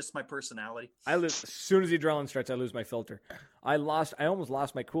 it's just my personality. I lose as soon as the adrenaline starts. I lose my filter. I almost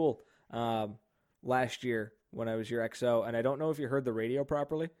lost my cool last year when I was your XO, and I don't know if you heard the radio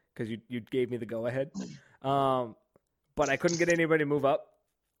properly because you gave me the go ahead. But I couldn't get anybody to move up.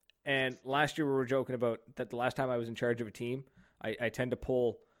 And last year we were joking about that the last time I was in charge of a team, I tend to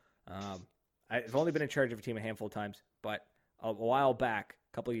pull. I've only been in charge of a team a handful of times, but a while back,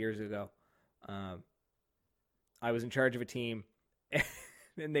 a couple of years ago, I was in charge of a team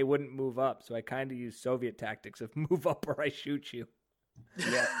and they wouldn't move up. So I kind of used Soviet tactics of move up or I shoot you.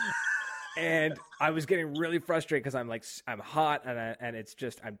 Yeah. And I was getting really frustrated because I'm hot and it's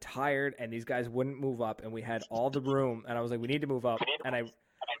just, I'm tired and these guys wouldn't move up and we had all the room and I was like, we need to move up. And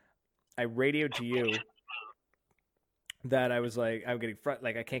I radioed to you that I was like, I'm getting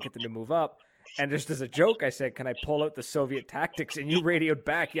like, I can't get them to move up. And just as a joke, I said, can I pull out the Soviet tactics? And you radioed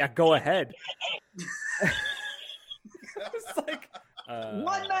back, yeah, go ahead. It's like,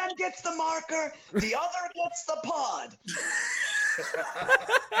 one man gets the marker, the other gets the pod.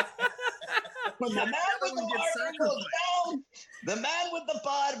 When the man with the marker goes down, the man with the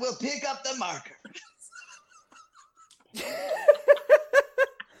pod will pick up the marker.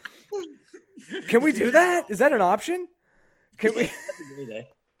 Can we do that? Is that an option? Can we? Yeah.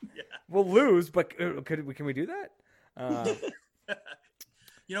 We'll lose, but can we do that?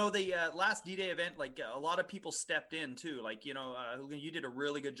 You know, the last D-Day event, like a lot of people stepped in too. Like, you know, you did a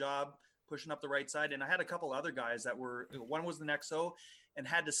really good job pushing up the right side. And I had a couple other guys that were, one was the XO and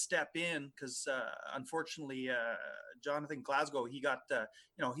had to step in because unfortunately, Jonathan Glasgow, he got, you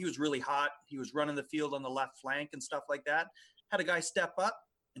know, he was really hot. He was running the field on the left flank and stuff like that. Had a guy step up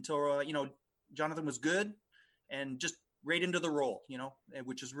until, you know, Jonathan was good and just right into the role, you know,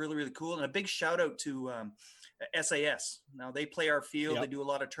 which is really, really cool. And a big shout out to SAS. Now they play our field. Yep. They do a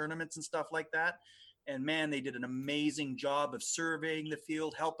lot of tournaments and stuff like that. And man, they did an amazing job of surveying the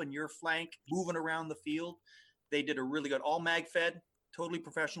field, helping your flank, moving around the field. They did a really good, all mag fed, totally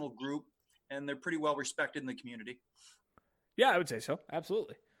professional group. And they're pretty well respected in the community. Yeah, I would say so.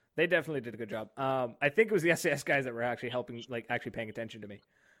 Absolutely. They definitely did a good job. I think it was the SAS guys that were actually helping, like actually paying attention to me,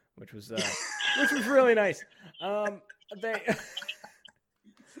 which was really nice. They,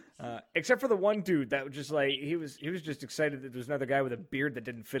 except for the one dude that was just like he was just excited that there was another guy with a beard that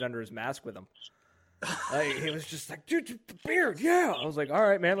didn't fit under his mask with him. He was just like, dude, the beard, yeah. I was like, all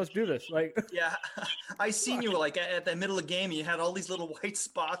right, man, let's do this. Like, yeah, I seen you like at the middle of the game. You had all these little white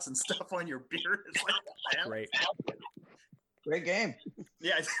spots and stuff on your beard. It's like, great. Great game.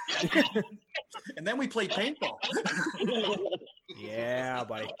 Yeah. And then we played paintball. Yeah,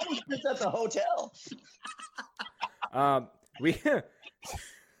 buddy. It's at the hotel. We have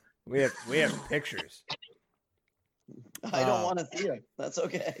pictures. I don't want to see them. That's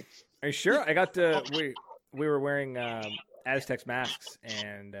okay. Are you sure? I got to. We were wearing Aztecs masks,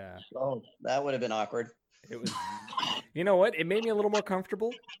 and Oh, that would have been awkward. it was. You know what? It made me a little more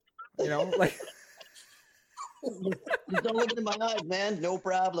comfortable. You know, like. Just don't look into my eyes, man. No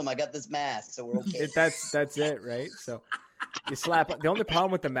problem. I got this mask, so we're okay. That's it, right? So you slap. The only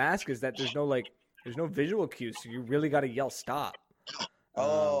problem with the mask is that there's no visual cues, so you really got to yell stop.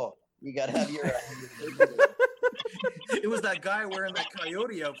 Oh, you got to have your. It was that guy wearing that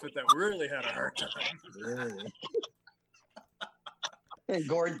coyote outfit that really had a hard time. And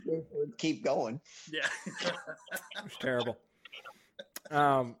Gordon would keep going. Yeah. It was terrible.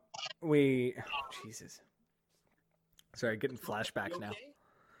 Jesus. Sorry, getting flashbacks now.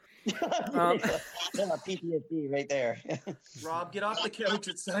 Yeah, PTSD right there. Rob, get off the couch.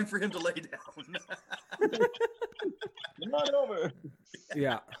 It's time for him to lay down. Not over.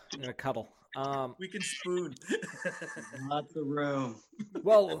 Yeah, I'm gonna cuddle. We can spoon. Lots of room.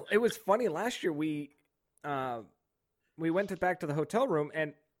 Well, it was funny last year. We went back to the hotel room,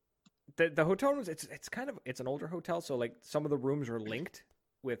 and the hotel rooms. It's an older hotel, so like some of the rooms are linked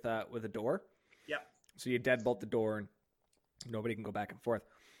with a door. Yeah. So you deadbolt the door, and nobody can go back and forth.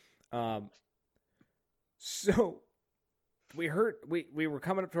 So we were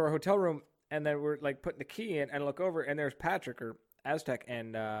coming up to our hotel room, and then we're like putting the key in, and I look over, and there's Patrick or Aztec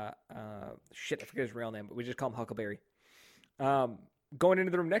and I forget his real name, but we just call him Huckleberry. Going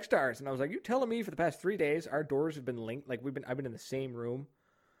into the room next to ours, and I was like, "You telling me for the past 3 days our doors have been linked? Like I've been in the same room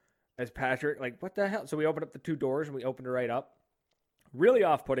as Patrick? Like what the hell?" So we opened up the two doors, and we opened it right up. Really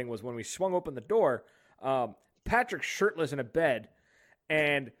off-putting was when we swung open the door. Patrick's shirtless in a bed,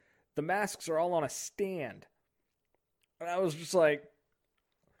 and the masks are all on a stand. And I was just like,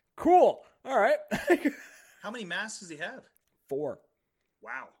 "Cool, all right." How many masks does he have? 4.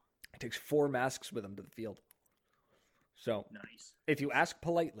 Wow. It takes 4 masks with him to the field. So Nice. if you ask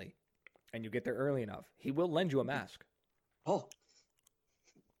politely and you get there early enough, he will lend you a mask. Oh,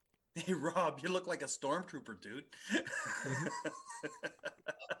 Hey, Rob, you look like a stormtrooper, dude.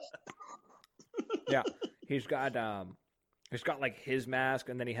 Yeah, he's got like his mask,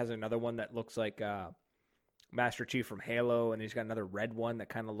 and then he has another one that looks like Master Chief from Halo, and he's got another red one that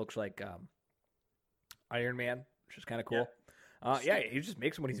kind of looks like Iron Man, which is kind of cool. Yeah, he just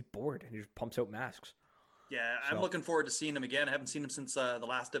makes them when he's bored, and he just pumps out masks. Yeah, I'm looking forward to seeing him again. I haven't seen him since the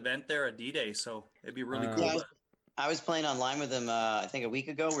last event there at D-Day, so it'd be really cool. Yeah, I was playing online with him, I think a week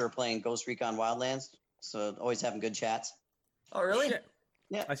ago. We were playing Ghost Recon Wildlands, so always having good chats. Oh, really? Shit.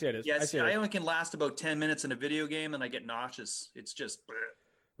 Yeah. I see it is. Yes, I only can last about 10 minutes in a video game, and I get nauseous. It's just...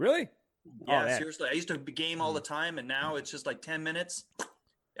 Really? Yeah, seriously. I used to game all the time, and now it's just like 10 minutes.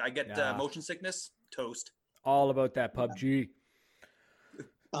 I get motion sickness. Toast. All about that PUBG.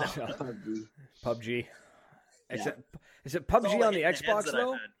 Oh, PUBG. Yeah. Is it PUBG on the heads Xbox that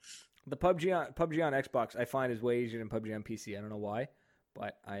though? I've had. The PUBG on Xbox I find is way easier than PUBG on PC. I don't know why,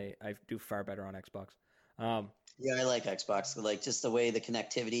 but I do far better on Xbox. Yeah, I like Xbox. Like just the way the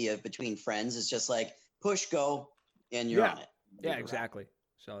connectivity of between friends is just like push go and you're on it. Yeah, exactly.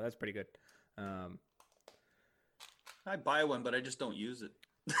 So that's pretty good. I buy one, but I just don't use it.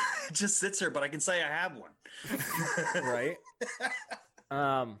 It just sits there, but I can say I have one. Right?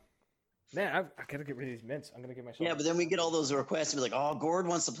 Man, I gotta get rid of these mints. I'm gonna get myself. Yeah, but then we get all those requests and be like, "Oh, Gord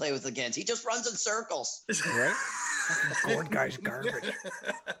wants to play with against. He just runs in circles." Right? Gord guy's garbage.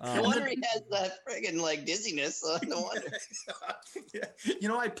 No wonder he has that friggin' like dizziness. No wonder. Yeah. You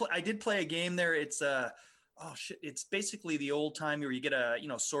know, I did play a game there. It's it's basically the old time where you get a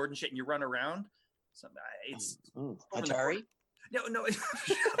sword and shit and you run around. So it's Atari. No. Shut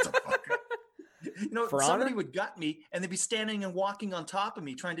the fuck up. Somebody would gut me and they'd be standing and walking on top of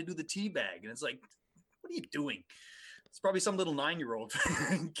me trying to do the tea bag. And it's like, what are you doing? It's probably some little 9-year-old.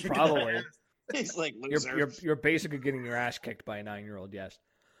 Probably. He's like, loser. You're basically getting your ass kicked by a 9-year-old, yes.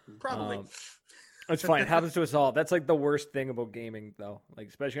 Probably. It's fine. It happens to us all. That's like the worst thing about gaming, though. Like,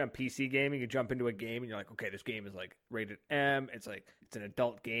 especially on PC gaming, you jump into a game and you're like, okay, this game is like rated M. It's like, it's an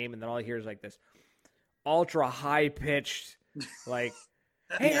adult game. And then all you hear is like this ultra high pitched, like,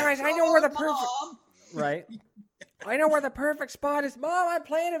 hey guys, I know where the perfect right. I know where the perfect spot is. Mom, I'm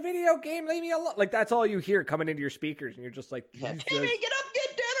playing a video game. Leave me alone. Like that's all you hear coming into your speakers, and you're just like, "Hey, man, get up,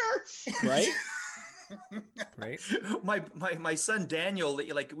 get dinner." Right. Right. My son Daniel,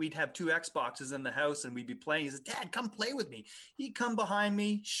 like we'd have 2 Xboxes in the house, and we'd be playing. He said, "Dad, come play with me." He'd come behind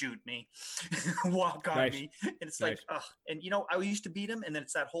me, shoot me, walk on me, and it's like, ugh. And I used to beat him, and then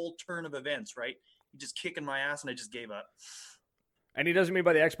it's that whole turn of events, right? He just kicking my ass, and I just gave up. And he doesn't mean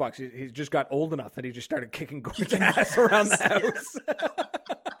by the Xbox. He just got old enough that he just started kicking Gord's ass around the house.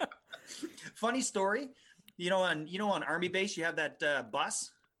 Funny story. On Army base, you have that bus.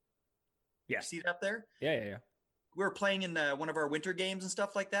 Yeah. You see it up there? Yeah. We were playing in one of our winter games and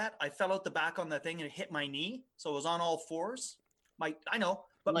stuff like that. I fell out the back on the thing and it hit my knee. So it was on all fours. I know,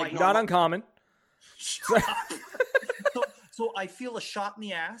 but like not uncommon. So I feel a shot in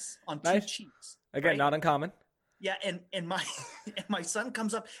the ass on 2 cheeks. Again, right? not uncommon. Yeah, and my son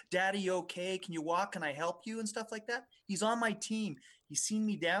comes up, "Daddy, okay? Can you walk? Can I help you?" and stuff like that. He's on my team. He's seen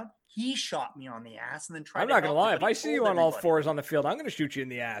me down. He shot me on the ass and then tried. I'm not gonna lie. If I see you on all fours on the field, I'm gonna shoot you in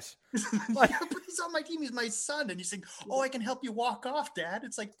the ass. Yeah, but he's on my team. He's my son, and he's saying, "Oh, I can help you walk off, Dad."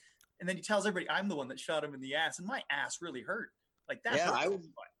 It's like, and then he tells everybody I'm the one that shot him in the ass, and my ass really hurt. Like that. Yeah,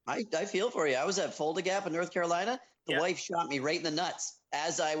 I feel for you. I was at Folda Gap in North Carolina. The wife shot me right in the nuts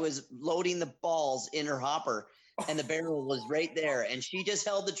as I was loading the balls in her hopper. And the barrel was right there, and she just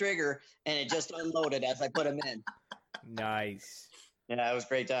held the trigger, and it just unloaded as I put them in. Nice. Yeah, it was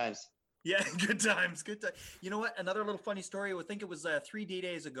great times. Yeah, good times. You know what? Another little funny story. I think it was 3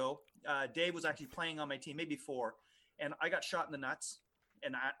 days ago. Dave was actually playing on my team, maybe 4, and I got shot in the nuts.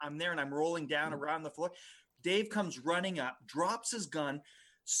 And I'm there, and I'm rolling down around the floor. Dave comes running up, drops his gun,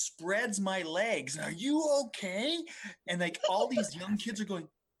 spreads my legs. "Are you okay?" And like all these young kids are going,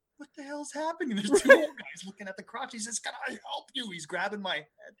 "What the hell's happening?" There's 2 old guys looking at the crotch. He says, "Can I help you?" He's grabbing my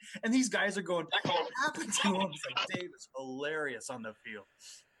head. And these guys are going, "What happened to him?" It's like, Dave is hilarious on the field.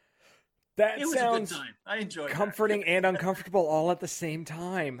 That it was sounds a good time. I enjoyed comforting and uncomfortable all at the same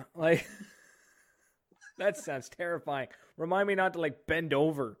time. Like that sounds terrifying. Remind me not to like bend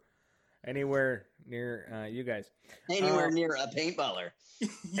over anywhere near you guys. Anywhere near a paintballer.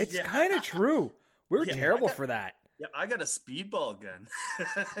 It's kind of true. We're terrible for that. Yeah, I got a speedball gun.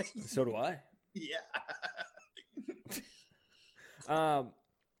 So do I. Yeah.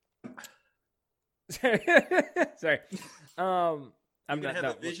 Sorry. I'm gonna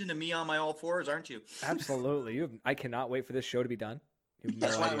have a vision of me on my all fours, aren't you? Absolutely. I cannot wait for this show to be done.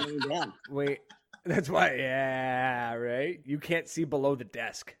 That's why I'm down. Wait. That's why. Yeah. Right. You can't see below the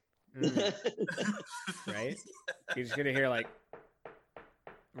desk. Right. You're just gonna hear like.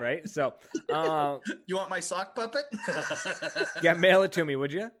 right? So, You want my sock puppet? yeah, mail it to me,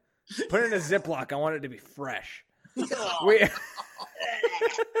 would you? Put it in a Ziploc. I want it to be fresh. Oh, We,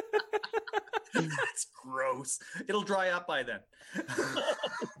 That's gross. It'll dry up by then.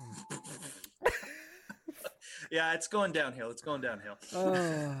 Yeah, it's going downhill. It's going downhill.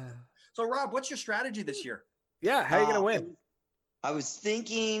 So, Rob, what's your strategy this year? yeah, how are you going to win? I was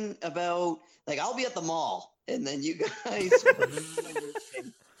thinking about, like, I'll be at the mall, and then you guys,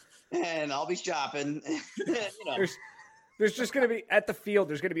 and I'll be shopping. You know. There's just going to be, at the field,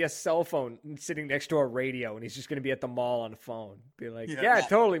 there's going to be a cell phone sitting next to a radio, and he's just going to be at the mall on the phone. Be like, yeah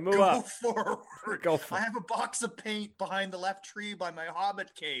totally, move Go up. forward. Go for I it. have a box of paint behind the left tree by my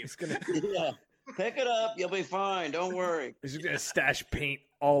hobbit cave. He's going to Yeah. Pick it up. You'll be fine. Don't worry. he's gonna stash paint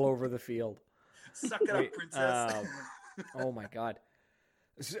all over the field. Suck it up, princess. Oh my God.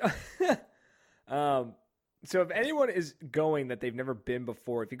 So, so if anyone is going that they've never been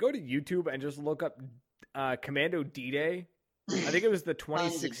before, if you go to YouTube and just look up Commando D-Day, I think it was the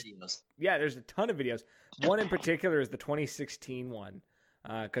 2016. Yeah, there's a ton of videos. One in particular is the 2016 one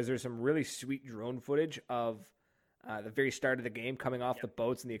because there's some really sweet drone footage of the very start of the game coming off the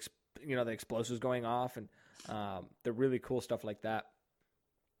boats and the explosives going off and the really cool stuff like that,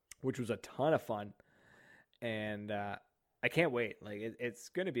 which was a ton of fun. And I can't wait. Like it's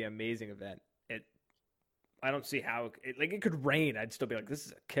going to be an amazing event. I don't see how it could rain. I'd still be like, this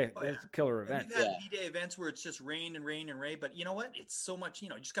is a killer event. We've had D-Day events where it's just rain and rain and rain, but you know what? It's so much, you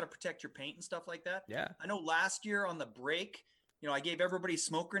just got to protect your paint and stuff like that. Yeah. I know last year on the break, I gave everybody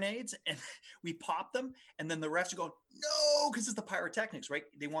smoke grenades and we popped them. And then the refs are going, no, because it's the pyrotechnics, right?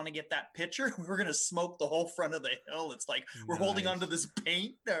 They want to get that picture. We're going to smoke the whole front of the hill. It's like we're holding onto this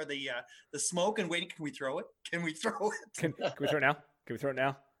paint or the smoke and waiting. Can we throw it? Can we throw it? Can we throw it now? Can we throw it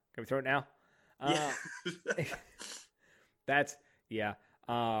now? Can we throw it now? Yeah. That's, yeah.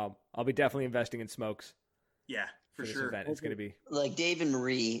 I'll be definitely investing in smokes. Yeah, for this sure. event. It's going to be like Dave and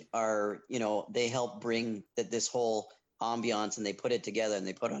Marie are, they help bring this whole ambiance and they put it together and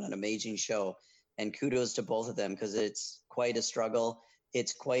they put on an amazing show, and kudos to both of them because it's quite a struggle.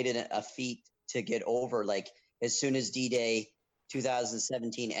 It's quite a feat to get over. Like as soon as D-Day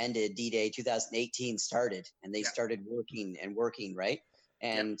 2017 ended, D-Day 2018 started and they started working, right?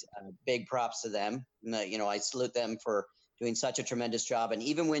 And big props to them. I salute them for doing such a tremendous job. And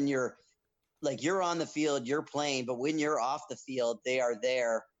even when you're on the field, you're playing, but when you're off the field, they are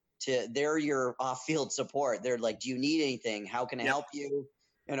there they're your off-field support. They're like, do you need anything? How can I help you?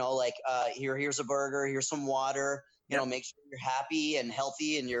 Here's a burger, here's some water, make sure you're happy and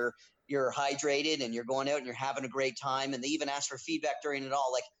healthy and you're hydrated and you're going out and you're having a great time. And they even ask for feedback during it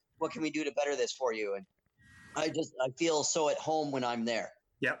all. Like, what can we do to better this for you? And I feel so at home when I'm there.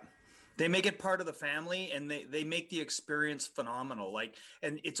 Yep. They make it part of the family and they make the experience phenomenal.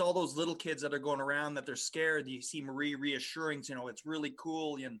 And it's all those little kids that are going around that they're scared. You see Marie reassuring, it's really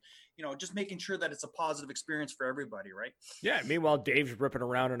cool. And, just making sure that it's a positive experience for everybody. Right. Yeah. Meanwhile, Dave's ripping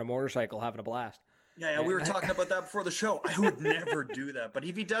around on a motorcycle, having a blast. Yeah. We were talking about that before the show. I would never do that, but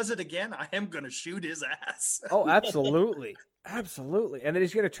if he does it again, I am going to shoot his ass. Oh, absolutely. Absolutely. And then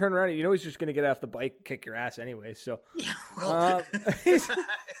he's going to turn around and he's just going to get off the bike and kick your ass anyway. So yeah, well,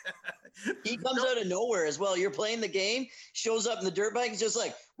 he comes out of nowhere as well. You're playing the game, shows up in the dirt bike. He's just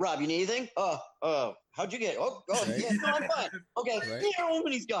like, Rob, you need anything? How'd you get? Yeah, no, I'm fine. Okay. Right.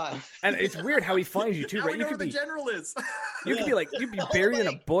 And he's gone. And it's weird how he finds you too, now right? we know where the general is. You could be you'd be buried in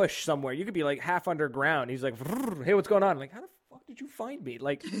a bush somewhere. You could be half underground. He's like, hey, what's going on? Like, how the fuck did you find me?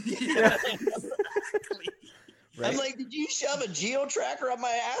 Like, yeah, exactly. Right? I'm like, did you shove a geo tracker up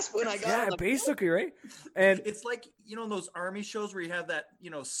my ass when I got on the basically, right? And it's like, those army shows where you have that,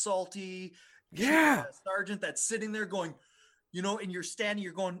 salty sergeant that's sitting there going, and you're standing,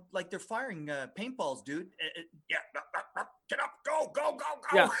 you're going like they're firing paintballs, dude. Yeah, get up, go.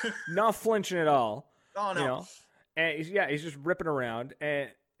 Yeah, not flinching at all. Oh no. And he's just ripping around, and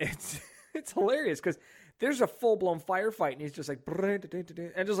it's hilarious because there's a full-blown firefight, and he's just like,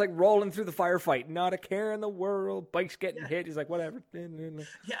 and just rolling through the firefight, not a care in the world. Bike's getting hit. He's like, whatever.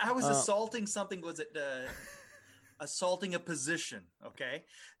 Yeah, I was assaulting something. Was it assaulting a position? Okay.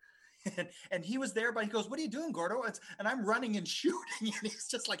 And he was there, but he goes, what are you doing, Gordo? And I'm running and shooting. And he's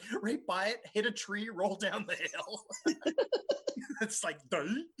just like right by it, hit a tree, roll down the hill. It's like,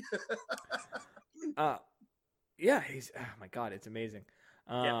 he's, oh my God, it's amazing.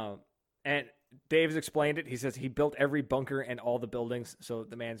 And Dave's explained it. He says he built every bunker and all the buildings. So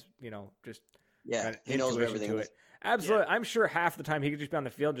the man's, just he knows where everything is. Absolutely. Yeah. I'm sure half the time he could just be on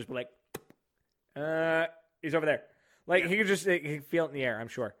the field, just be like, he's over there. He could just he'd feel it in the air, I'm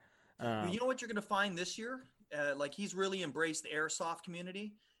sure. You know what you're going to find this year? like he's really embraced the airsoft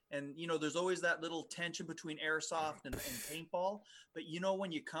community. And, you know, there's always that little tension between airsoft and paintball. But, you know,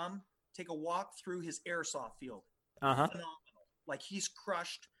 when you come, take a walk through his airsoft field. Phenomenal. Like he's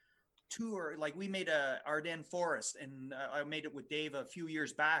crushed like we made a Ardennes Forest, and I made it with Dave a few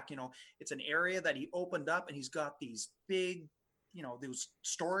years back. You know, it's an area that he opened up, and he's got these big, you know, those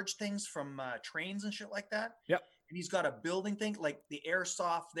storage things from trains and shit like that. Yep. And he's got a building thing. Like the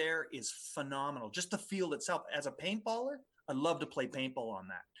airsoft there is phenomenal. Just the field itself. As a paintballer, I love to play paintball on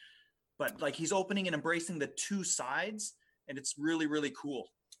that. But like he's opening and embracing the two sides, and it's really, really cool.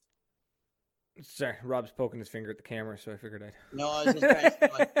 Sorry, Rob's poking his finger at the camera, so I figured I'd. No, I was just trying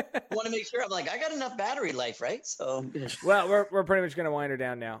to. I want to make sure. I'm like, I got enough battery life, right? So. Well, we're pretty much gonna wind her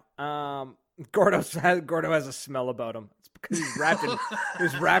down now. Gordo has a smell about him. It's because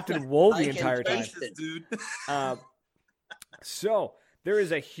he's wrapped in wool the entire time, dude. So there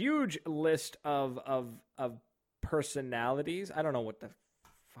is a huge list of personalities. I don't know what to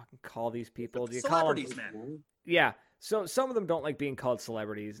fucking call these people. Do you call them? Man. Yeah. So some of them don't like being called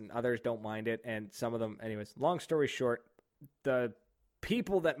celebrities, and others don't mind it. And some of them, anyways. Long story short, the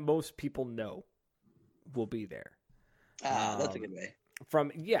people that most people know will be there. That's a good way.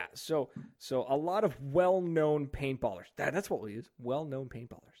 So a lot of well-known paintballers. That's what we'll use. Well-known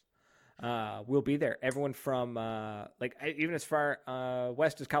paintballers will be there. Everyone from like even as far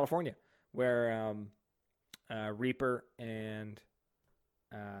west as California, where Reaper and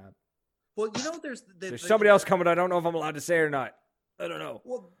well, you know, there's somebody else coming. I don't know if I'm allowed to say or not. I don't know.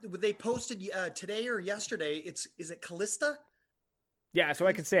 Well, they posted today or yesterday. Is it Callista? Yeah, so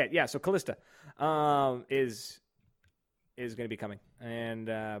I can say it. Yeah, so Callista is going to be coming, and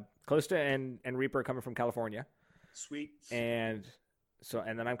Callista and Reaper are coming from California. Sweet. And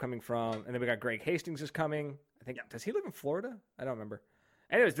then I'm coming from, and then we got Greg Hastings is coming. I think does he live in Florida? I don't remember.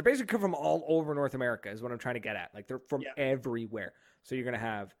 Anyways, they're basically come from all over North America is what I'm trying to get at. Like they're from everywhere. So you're going to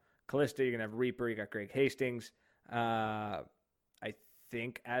have Callista, you're going to have Reaper, you got Greg Hastings. I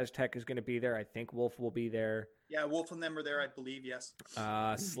think Aztec is going to be there. I think Wolf will be there. Yeah, Wolf and them are there, I believe, yes.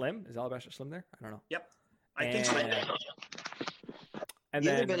 Slim? Is Alabaster Slim there? I don't know. Yep. I think so. And the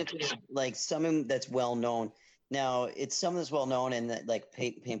then, other benefit is like someone that's well known. Now, it's someone that's well known and that like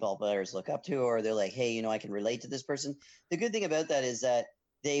paintball players look up to, or they're like, hey, you know, I can relate to this person. The good thing about that is that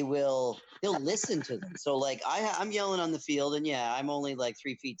they'll listen to them. So like I'm yelling on the field, and yeah, I'm only like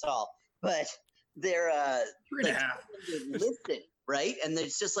 3 feet tall, but they're 3.5. Listen, right? And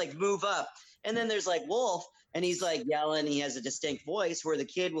it's just like move up. And then there's like Wolf, and he's like yelling. He has a distinct voice where the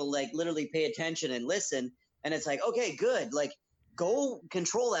kid will like literally pay attention and listen. And it's like, okay, good. Like go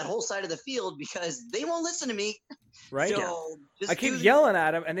control that whole side of the field because they won't listen to me. Right. So I keep yelling at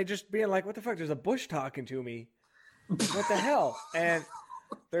them, and they just being like, what the fuck? There's a bush talking to me. What the hell? And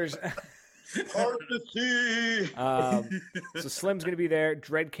there's hard to see. So Slim's going to be there.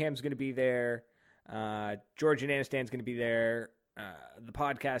 Dreadcam's going to be there. George and Anastan's going to be there. The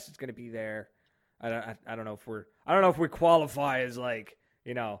podcast is going to be there. I don't know if we qualify as like,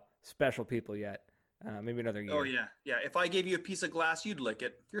 you know, special people yet. Maybe another year. Oh yeah. If I gave you a piece of glass, you'd lick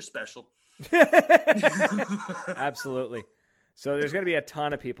it. You're special. Absolutely. So there's going to be a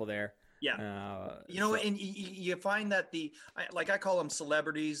ton of people there. Yeah. You know, and you find that I call them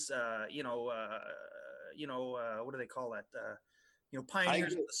celebrities, what do they call that?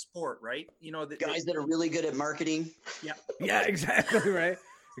 Pioneers of the sport, right? You know, guys that are really good at marketing. Yeah. Yeah, exactly. Right.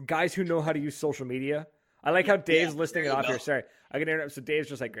 Guys who know how to use social media. I like how Dave's listing it off here. Sorry. I can interrupt. So Dave's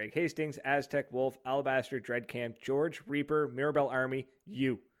just like Greg Hastings, Aztec, Wolf, Alabaster, Dreadcam, George, Reaper, Mirabelle Army,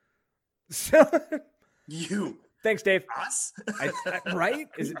 you. So you. Thanks, Dave. Us? Right?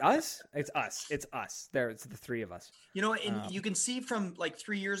 Is it us? It's us. It's us. There, it's the three of us. You know, and you can see from like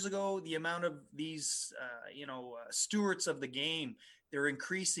 3 years ago, the amount of these, stewards of the game, they're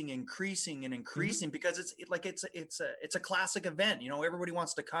increasing because it's a classic event. You know, everybody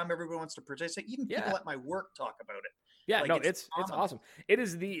wants to come, everybody wants to participate. Even people at my work talk about it. Yeah, like, it's awesome. It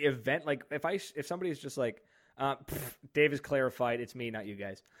is the event. Like if somebody's just like, Dave has clarified, it's me, not you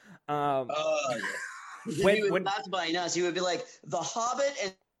guys. When he was classifying us, he would be like the Hobbit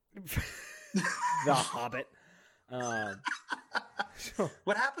and the Hobbit.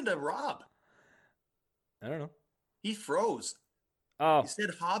 What happened to Rob? I don't know. He froze. Oh, he said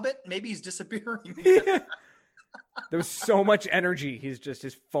Hobbit. Maybe he's disappearing. There was so much energy. His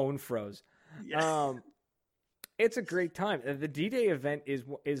phone froze. Yeah. It's a great time. The D-Day event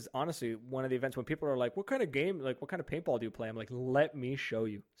is honestly one of the events when people are like, what kind of game, like what kind of paintball do you play? I'm like, let me show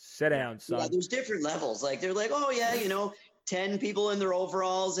you. Sit down, son. Yeah, there's different levels. Like they're like, oh yeah, 10 people in their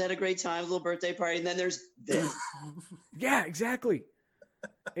overalls had a great time, little birthday party. And then there's this. Yeah, exactly.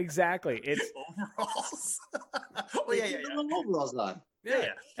 Exactly. It's overalls. Oh yeah. Overalls on. Yeah.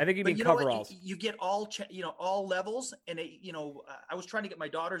 I think you mean But you know what? coveralls. You get all levels, and I was trying to get my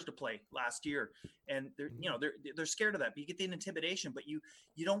daughters to play last year, and they're scared of that. But you get the intimidation, but you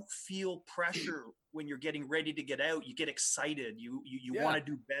don't feel pressure when you're getting ready to get out. You get excited. You want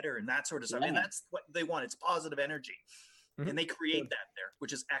to do better and that sort of stuff. And that's what they want. It's positive energy, and they create that there,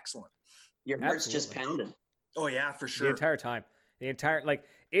 which is excellent. Your heart's just pounding. Oh yeah, for sure. The entire time.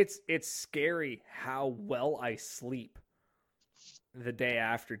 It's scary how well I sleep the day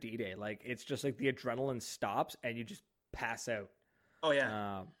after D-Day. Like, it's just like the adrenaline stops and you just pass out. Oh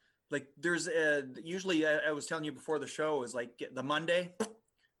yeah. Like there's usually I was telling you before the show is like the Monday.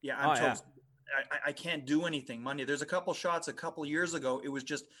 Yeah, I'm toast. I can't do anything Monday. There's a couple shots a couple years ago. It was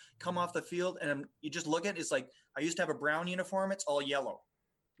just come off the field and you just look at it. It's like I used to have a brown uniform. It's all yellow.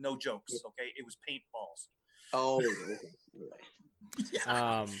 No jokes. Okay. It was paintballs. Oh,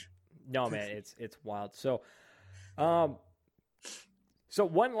 yeah. No, man, it's wild. So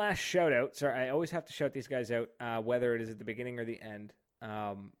one last shout out. Sorry, I always have to shout these guys out, whether it is at the beginning or the end,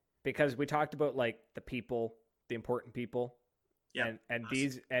 because we talked about like the people, the important people, and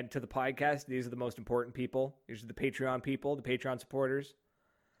these, and to the podcast, these are the most important people. These are the Patreon people, the Patreon supporters.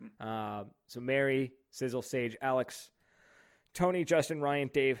 So Mary, Sizzle, Sage, Alex, Tony, Justin, Ryan,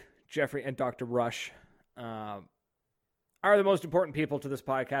 Dave, Jeffrey, and Dr. Rush are the most important people to this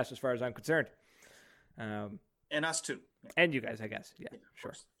podcast as far as I'm concerned. And us too. And you guys, I guess. Yeah,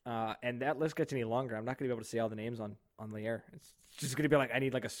 sure. And that list gets any longer. I'm not going to be able to say all the names on the air. It's just going to be like, I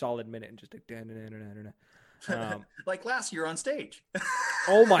need like a solid minute and just like, like last year on stage.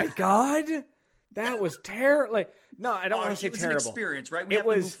 Oh my God. That was terrible. Like, no, I don't want to say terrible. It was an experience, right? We have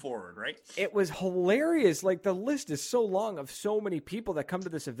to move forward, right? It was hilarious. Like, the list is so long of so many people that come to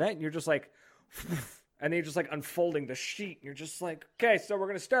this event, and you're just like, and you're just like unfolding the sheet. And you're just like, okay, so we're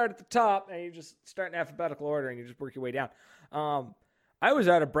going to start at the top, and you just start in alphabetical order, and you just work your way down. I was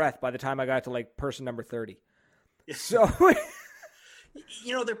out of breath by the time I got to like person number 30. So,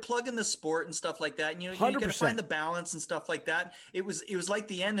 they're plugging the sport and stuff like that. And, you got to find the balance and stuff like that. It was like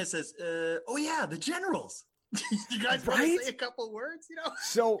the end that says, oh yeah, the generals. You guys want to say a couple words,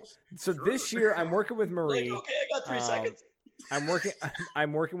 So this year I'm working with Marie. Like, okay, I got 3 seconds.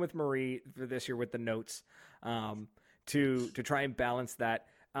 I'm working with Marie for this year with the notes, to try and balance that.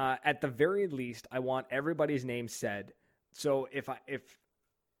 At the very least, I want everybody's name said. So if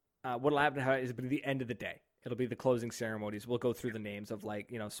what'll happen is it'll be the end of the day. It'll be the closing ceremonies. We'll go through the names of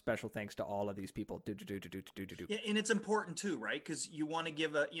special thanks to all of these people. Yeah, and it's important too, right? Because you want to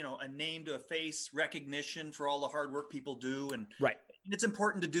give a name to a face, recognition for all the hard work people do, and right. And it's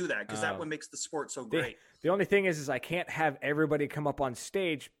important to do that because that what makes the sport so great. The only thing is I can't have everybody come up on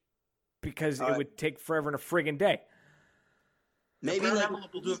stage because it would take forever and a friggin' day. Maybe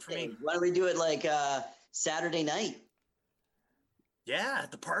will do it for me. Why don't we do it like Saturday night? Yeah,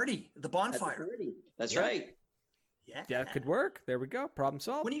 at the party, the bonfire. That's right. Yeah, that could work. There we go. Problem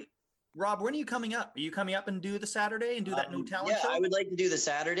solved. Rob, when are you coming up? Are you coming up and do the Saturday and do that new talent show? Yeah, I would like to do the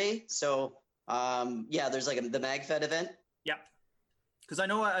Saturday. So, there's like the MagFed event. Yeah. Because I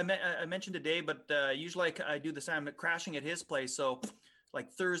know I mentioned today, but usually I do the same crashing at his place. So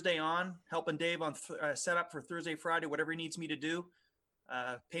like Thursday on, helping Dave on set up for Thursday, Friday, whatever he needs me to do,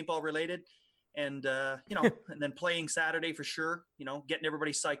 paintball related. And, and then playing Saturday for sure, getting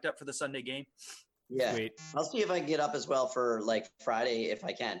everybody psyched up for the Sunday game. Yeah. Sweet. I'll see if I can get up as well for like Friday if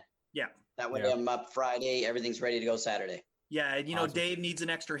I can. Yeah. That way I'm up Friday. Everything's ready to go Saturday. Yeah. And, awesome. Dave needs an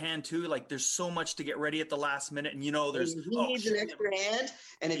extra hand too. Like there's so much to get ready at the last minute. And, he needs an extra hand.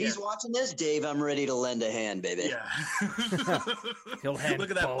 And if he's watching this, Dave, I'm ready to lend a hand, baby. Yeah. He'll hand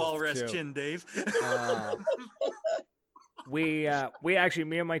Look at that ball too. rest chin, Dave. We actually,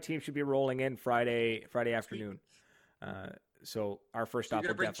 me and my team should be rolling in Friday afternoon. So our first stop.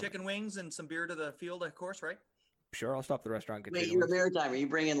 You're gonna bring chicken wings and some beer to the field, of course, right? Sure, I'll stop at the restaurant. Wait, you're a maritime. Are you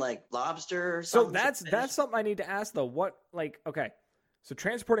bringing like lobster or something? So that's something I need to ask though. So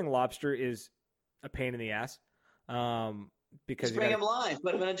transporting lobster is a pain in the ass. Because just bring them live,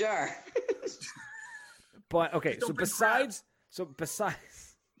 put them in a jar. But okay, so besides. Too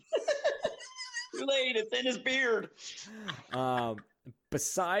late. It's in his beard.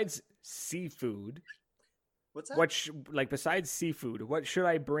 Besides seafood, what's that? Besides seafood, what should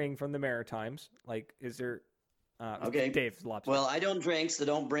I bring from the Maritimes? Like, is there? Okay, Dave's lobster. Well, I don't drink, so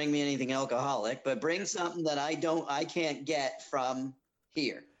don't bring me anything alcoholic. But bring something that I can't get from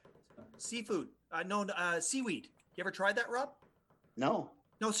here. Seafood. No, seaweed. You ever tried that, Rob? No.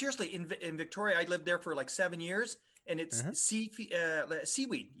 No, seriously. In Victoria, I lived there for like 7 years. And it's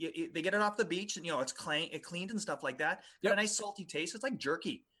seaweed. They get it off the beach, and it's cleaned and stuff like that. Got a nice salty taste. It's like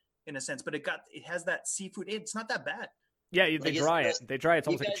jerky. in a sense, but it has that seafood. It's not that bad. Yeah, they dry it. They dry it. It's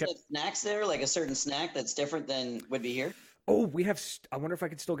You almost like a guys chip. have snacks there, like a certain snack that's different than would be here. Oh, we have. I wonder if I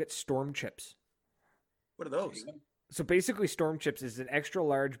could still get storm chips. What are those? So basically, storm chips is an extra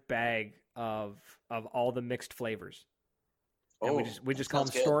large bag of all the mixed flavors. And we just call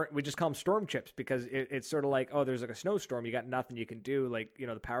them storm chips because it's sort of like, oh, there's like a snowstorm, you got nothing you can do, like, you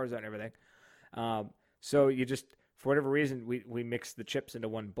know, the power's out and everything. So you just, for whatever reason, we mixed the chips into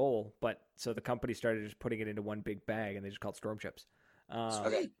one bowl, but so the company started just putting it into one big bag and they just called storm chips.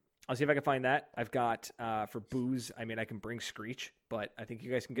 Okay. I'll see if I can find that. I've got for booze, I mean, I can bring Screech, but I think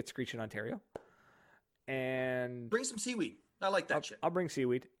you guys can get Screech in Ontario. And bring some seaweed. I like that shit. I'll bring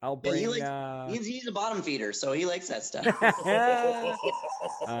seaweed. I'll bring. He's a bottom feeder, so he likes that stuff.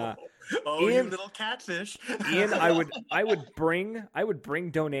 Ian, you little catfish. Ian, I would bring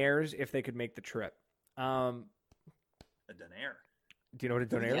Donaires if they could make the trip. A Donaire. Do you know what a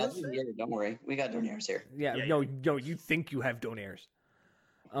Donaire is? Yeah, don't worry, we got Donaires here. Yeah, no, you think you have Donaires.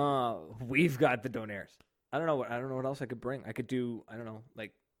 We've got the Donaires. I don't know what else I could bring. I could do, I don't know,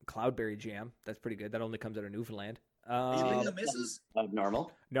 like cloudberry jam. That's pretty good. That only comes out of Newfoundland. Are you bringing the missus?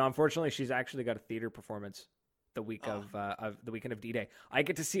 Normal. No, unfortunately, she's actually got a theater performance the week of the weekend of D-Day. I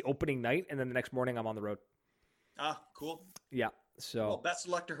get to see opening night, and then the next morning I'm on the road. Ah, cool. Yeah. So well, best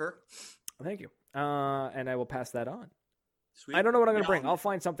of luck to her. Thank you. And I will pass that on. Sweet. I don't know what I'm going to bring. I'll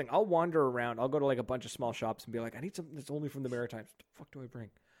find something. I'll wander around. I'll go to like a bunch of small shops and be like, I need something that's only from the Maritimes. What the fuck do I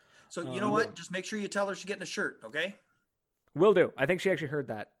bring? So you know what? Just make sure you tell her she's getting a shirt, okay? Will do. I think she actually heard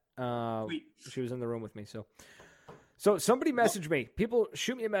that. Sweet. She was in the room with me. So somebody messaged me. People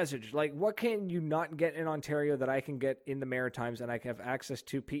shoot me a message. Like, what can you not get in Ontario that I can get in the Maritimes and I can have access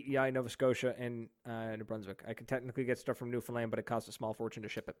to PEI, Nova Scotia, and New Brunswick? I can technically get stuff from Newfoundland, but it costs a small fortune to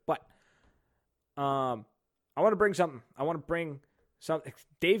ship it. But I want to bring something. I want to bring something.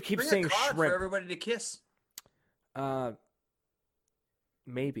 Dave keeps saying shrimp. For everybody to kiss.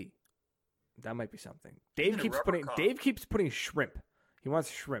 Maybe. That might be something. Dave keeps putting shrimp. He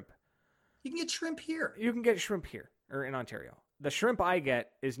wants shrimp. You can get shrimp here. You can get shrimp here or in Ontario. The shrimp I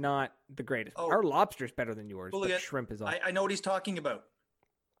get is not the greatest. Oh. Our lobster is better than yours, Well, but shrimp is all. I know what he's talking about.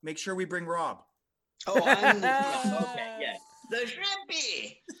 Make sure we bring Rob. Oh, okay, yeah. The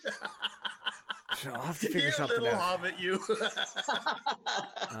shrimpy. So I'll have to figure something little out. hobbit, you.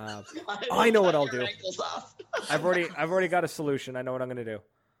 I know what I'll do. I've already got a solution. I know what I'm going to do.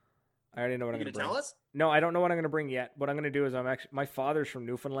 I already know what I'm going to bring. Tell us? No, I don't know what I'm going to bring yet. What I'm going to do is my father's from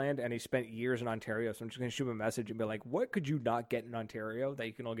Newfoundland and he spent years in Ontario, so I'm just going to shoot him a message and be like, "What could you not get in Ontario that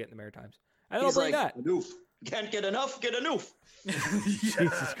you can all get in the Maritimes?" And I'll bring that. Noof. Can't get enough. Get a noof.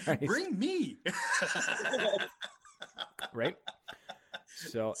 Jesus Christ. Bring me. Right.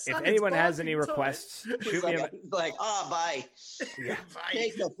 So Son, if anyone has it's any boxing requests, He's shoot me. like, bye. Yeah.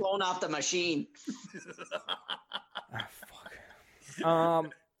 Take the phone off the machine.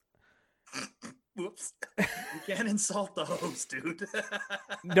 Fuck. Whoops. You can't insult the host, dude.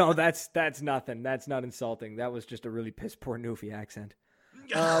 No, that's nothing. That's not insulting. That was just a really piss poor Newfie accent.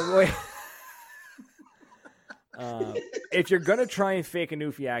 Wait. If you're gonna try and fake a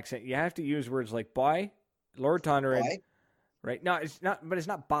Newfie accent, you have to use words like "boy," "Lord Tonnerin," right? No, it's not. But it's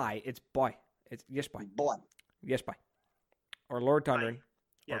not "by." It's "boy." It's yes, boy. Boy. Yes, boy. Or Lord Tonnerin.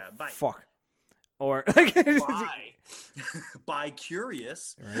 Yeah, or bye. Fuck. Or by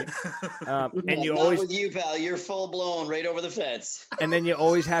curious. Right. And you not always with you, pal. You're full blown right over the fence. And then you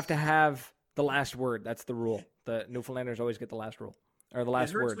always have to have the last word. That's the rule. The Newfoundlanders always get the last rule or the last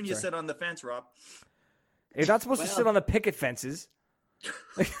it hurts word. when you sit on the fence, Rob. You're not supposed to sit on the picket fences.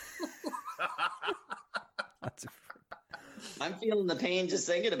 I'm feeling the pain just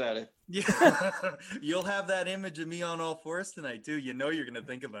thinking about it. Yeah, you'll have that image of me on all fours tonight too. You know you're gonna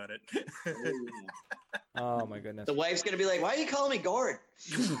think about it. Oh my goodness. The wife's gonna be like, "Why are you calling me Gord?"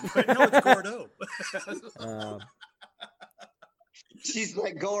 No, it's Gordo. She's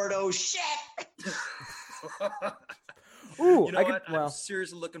like, "Gordo, shit." Ooh, you know what? I'm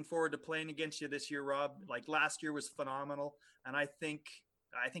seriously looking forward to playing against you this year, Rob. Like last year was phenomenal, and I think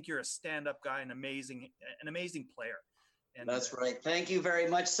you're a stand-up guy, an amazing player. And that's right. Thank you very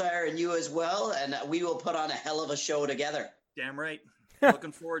much, sire, and you as well. And we will put on a hell of a show together. Damn right.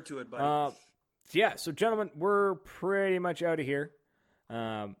 Looking forward to it, buddy. Yeah. So, gentlemen, we're pretty much out of here.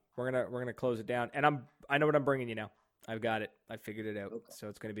 We're gonna close it down, and I know what I'm bringing you now. I've got it. I figured it out. Okay. So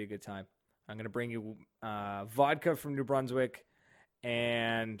it's gonna be a good time. I'm gonna bring you vodka from New Brunswick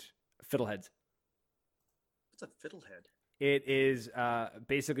and fiddleheads. What's a fiddlehead? It is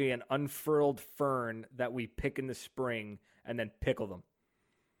basically an unfurled fern that we pick in the spring and then pickle them.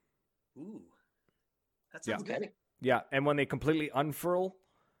 Ooh, that sounds good. Yeah, and when they completely unfurl,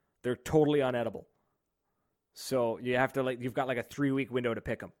 They're totally unedible. So you have to you've got like a 3-week window to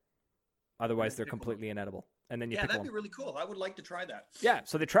pick them. Otherwise, they're completely inedible. And then you pick that'd one. be really cool. I would like to try that. Yeah,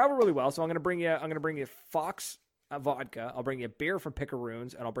 so they travel really well. So I'm gonna bring you Fox vodka. I'll bring you beer from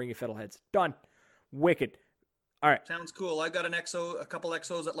Picaroons, and I'll bring you Fiddleheads. Done. Wicked. All right. Sounds cool. I got a couple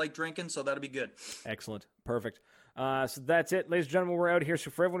XOs that like drinking, so that'll be good. Excellent. Perfect. So that's it, ladies and gentlemen. We're out here.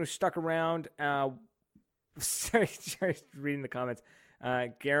 So for everyone who stuck around, sorry, reading the comments.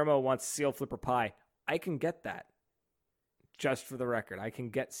 Guillermo wants seal flipper pie. I can get that. Just for the record, I can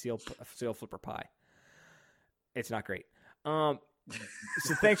get seal flipper pie. It's not great. So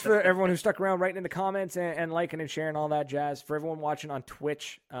thanks for everyone who stuck around writing in the comments and liking and sharing all that jazz. For everyone watching on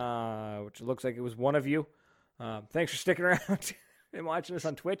Twitch, which looks like it was one of you, thanks for sticking around and watching us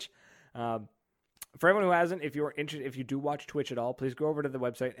on Twitch. For everyone who hasn't, if you're interested, if you do watch Twitch at all, please go over to the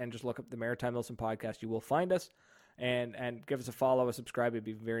website and just look up the Maritime Wilson podcast. You will find us and give us a follow, a subscribe. It'd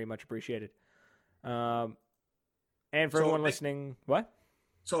be very much appreciated. And for everyone listening, what?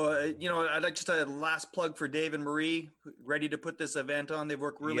 So, I'd like just a last plug for Dave and Marie, ready to put this event on. They've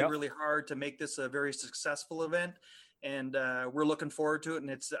worked really, really hard to make this a very successful event. And we're looking forward to it. And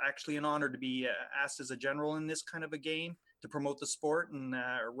it's actually an honor to be asked as a general in this kind of a game to promote the sport. And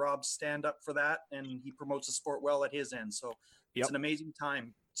Rob stand up for that. And he promotes the sport well at his end. So it's an amazing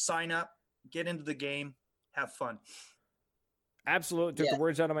time. Sign up, get into the game, have fun. Absolutely. Took the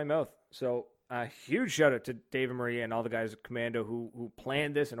words out of my mouth. So a huge shout out to Dave and Maria and all the guys at Commando who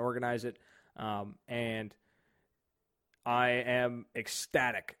planned this and organized it. And I am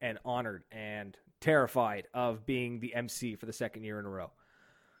ecstatic and honored and terrified of being the MC for the second year in a row,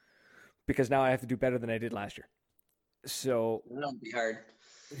 because now I have to do better than I did last year. So it'll be hard.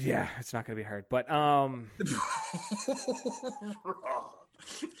 Yeah, it's not going to be hard, but I'll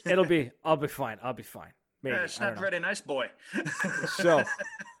be fine. I'll be fine. Maybe. It's not very nice, boy. So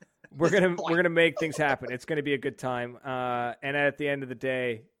we're gonna make things happen. It's gonna be a good time. And at the end of the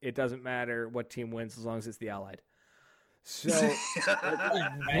day, it doesn't matter what team wins as long as it's the Allied. So as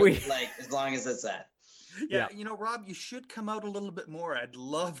long as it's that. Yeah, Rob, you should come out a little bit more. I'd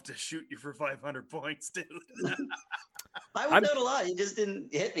love to shoot you for 500 points, dude. I would do it a lot. You just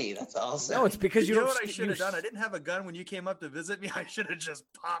didn't hit me. That's all. No, it's because you don't. Know what I should have done? I didn't have a gun when you came up to visit me. I should have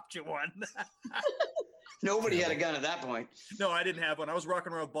just popped you one. Nobody had a gun at that point. No, I didn't have one. I was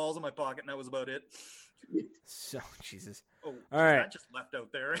rocking around with balls in my pocket, and that was about it. So, Jesus. Oh, all right. That just left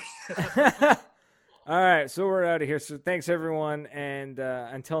out there. All right, so we're out of here. So thanks, everyone, and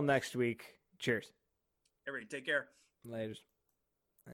until next week, cheers. Everybody, take care. Laters.